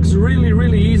the brakes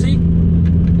really easy,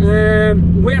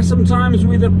 where sometimes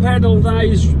with a pedal that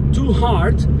is too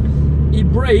hard, it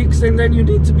brakes, and then you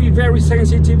need to be very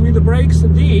sensitive with the brakes.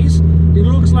 These, it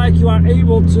looks like you are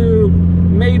able to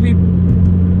maybe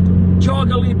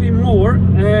jog a little bit more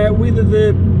with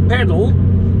the pedal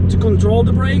to control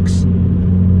the brakes.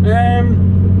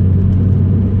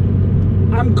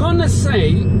 I'm gonna say,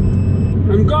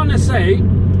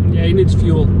 yeah, it needs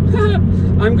fuel.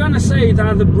 I'm gonna say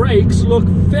that the brakes look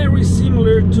very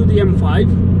similar to the M5,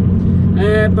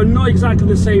 but not exactly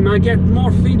the same. I get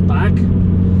more feedback,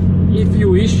 if you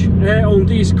wish, on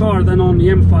this car than on the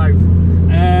M5.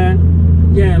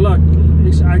 Yeah, look,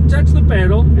 I touch the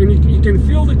pedal and you can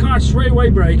feel the car straight away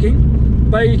braking,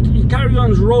 but it carry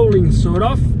on rolling sort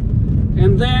of,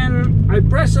 and then I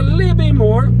press a little bit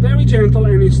more, very gentle,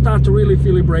 and it start to really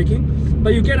feel it braking,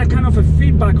 but you get a kind of a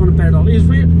feedback on the pedal. It's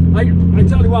I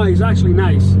tell you why, it's actually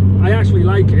nice. I actually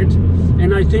like it,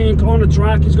 and I think on the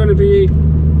track it's going to be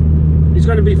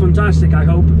fantastic. I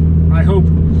hope.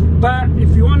 But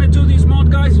if you want to do this mod,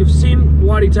 guys, you've seen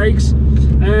what it takes.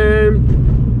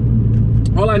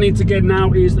 All I need to get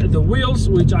now is the wheels,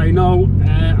 which I know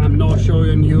I'm not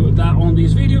showing you that on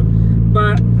this video,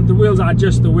 but the wheels are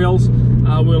just the wheels.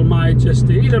 I might just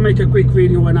either make a quick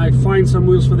video when I find some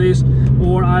wheels for this,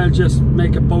 or I'll just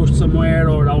make a post somewhere,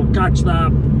 or I'll catch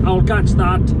that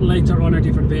later on a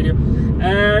different video.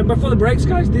 But for the brakes,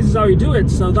 guys, this is how you do it.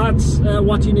 So that's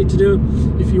what you need to do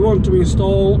if you want to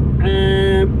install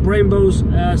Brembo's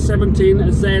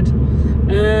 17Z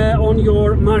on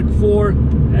your Mark IV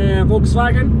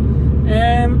Volkswagen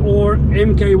or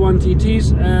MK1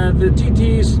 TTs. The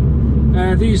TTs,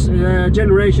 this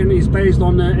generation is based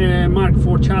on the Mark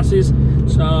IV chassis,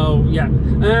 so yeah,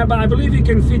 but I believe you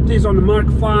can fit this on the Mark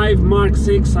V, Mark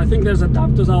VI. I think there's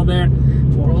adapters out there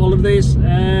for all of this,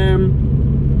 and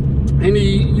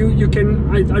you can,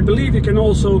 I believe you can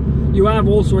also, you have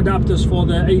also adapters for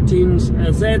the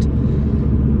 18Z.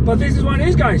 But this is what it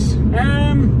is, guys.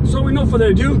 So with no further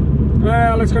ado,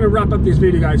 let's kind of wrap up this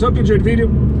video, guys. Hope you enjoyed the video.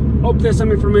 Hope there's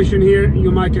some information here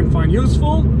you might can find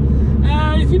useful.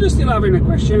 If you do still have any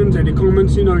questions, any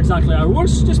comments, you know exactly how it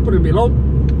works, just put them below,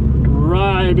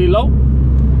 right below.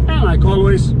 And like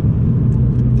always,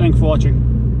 thanks for watching.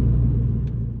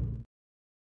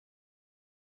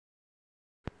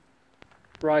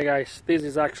 Right guys, this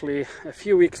is actually a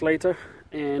few weeks later,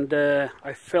 and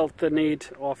I felt the need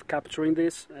of capturing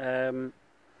this.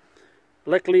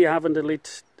 Luckily I haven't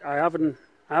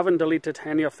deleted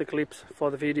any of the clips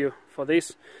for the video for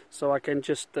this, so I can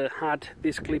just add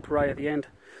this clip right at the end.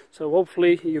 So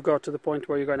hopefully you got to the point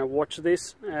where you're going to watch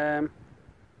this. The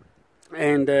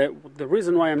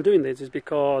reason why I'm doing this is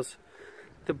because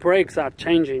the brakes are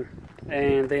changing,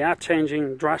 and they are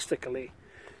changing drastically.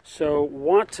 So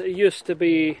what used to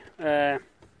be, I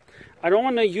don't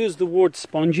want to use the word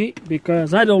spongy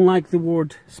because I don't like the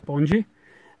word spongy,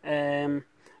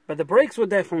 but the brakes were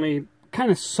definitely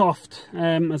kind of soft,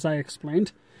 as I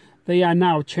explained. They are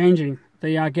now changing.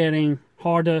 They are getting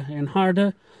harder and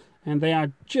harder, and they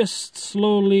are just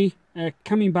slowly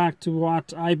coming back to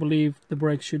what I believe the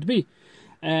brakes should be.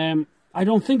 I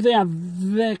don't think they are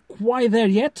quite there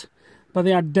yet, but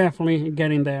they are definitely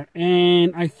getting there.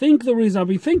 And I think the reason, I've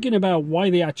been thinking about why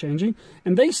they are changing,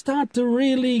 and they start to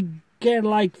really get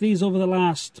like this over the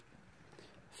last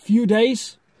few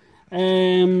days.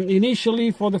 Initially,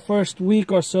 for the first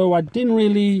week or so, I didn't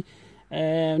really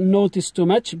notice too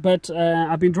much, but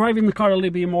I've been driving the car a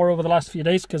little bit more over the last few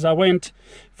days, because I went,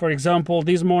 for example,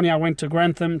 this morning I went to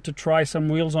Grantham to try some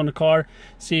wheels on the car,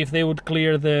 see if they would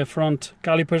clear the front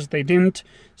calipers. They didn't,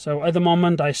 so at the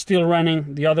moment I'm still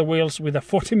running the other wheels with a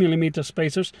 40mm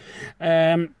spacers,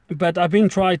 but I've been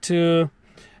trying to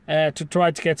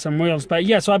get some wheels. But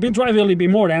yeah, so I've been driving a little bit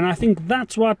more, and I think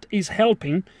that's what is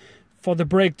helping for the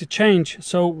brake to change.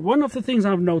 So one of the things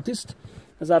I've noticed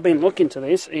as I've been looking to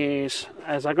this is,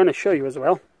 as I'm going to show you as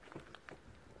well,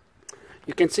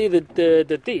 you can see that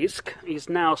the disc is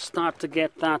now start to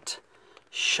get that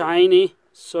shiny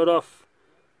sort of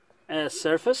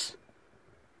surface.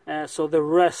 So the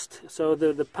rust, so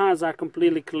the pads are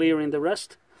completely clear in the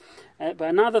rust. But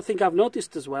another thing I've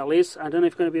noticed as well is, I don't know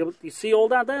if you're going to be able to see all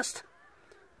that dust.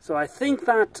 So I think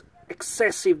that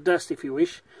excessive dust, if you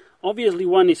wish, obviously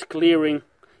one is cleaning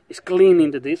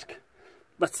the disc.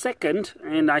 But second,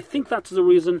 and I think that's the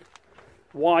reason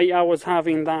why I was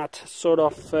having that sort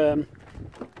of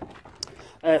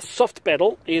soft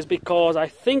pedal, is because I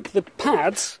think the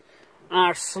pads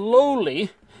are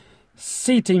slowly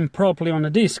sitting properly on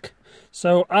the disc.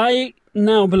 So I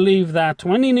now believe that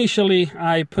when initially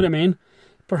I put them in,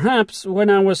 perhaps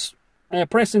when I was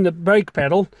pressing the brake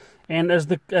pedal, and as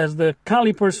the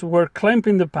calipers were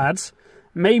clamping the pads,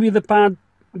 maybe the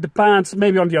pads,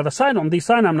 maybe on the other side, on this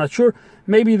side, I'm not sure,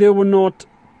 maybe they were not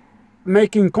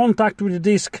making contact with the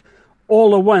disc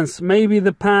all at once. Maybe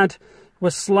the pad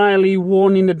was slightly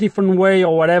worn in a different way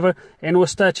or whatever, and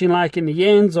was touching like in the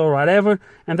ends or whatever,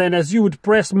 and then as you would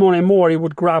press more and more, it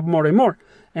would grab more and more.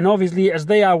 And obviously, as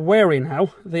they are wearing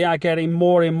now, they are getting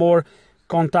more and more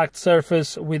contact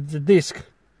surface with the disc.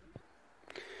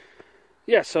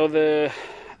 Yeah, so the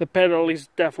pedal is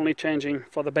definitely changing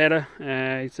for the better.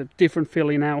 It's a different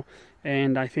feeling now,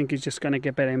 and I think it's just going to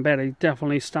get better and better. It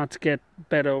definitely starts to get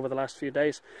better over the last few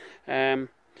days.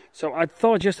 So I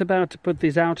thought just about to put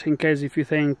this out in case if you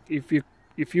think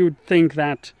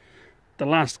that the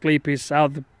last clip is how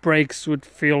the brakes would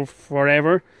feel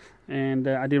forever, and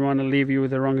I didn't want to leave you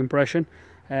with the wrong impression.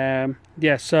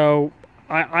 Yeah, so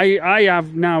I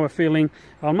have now a feeling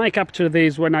I might capture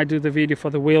these when I do the video for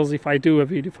the wheels, if I do a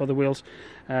video for the wheels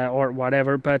or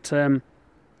whatever, but I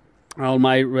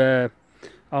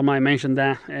might mention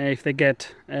that if they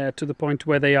get to the point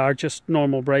where they are just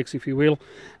normal brakes, if you will,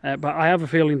 but I have a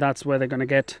feeling that's where they're going to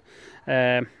get.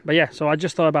 But yeah, so I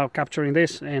just thought about capturing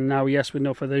this, and now yes, with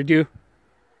no further ado,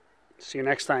 see you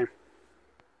next time.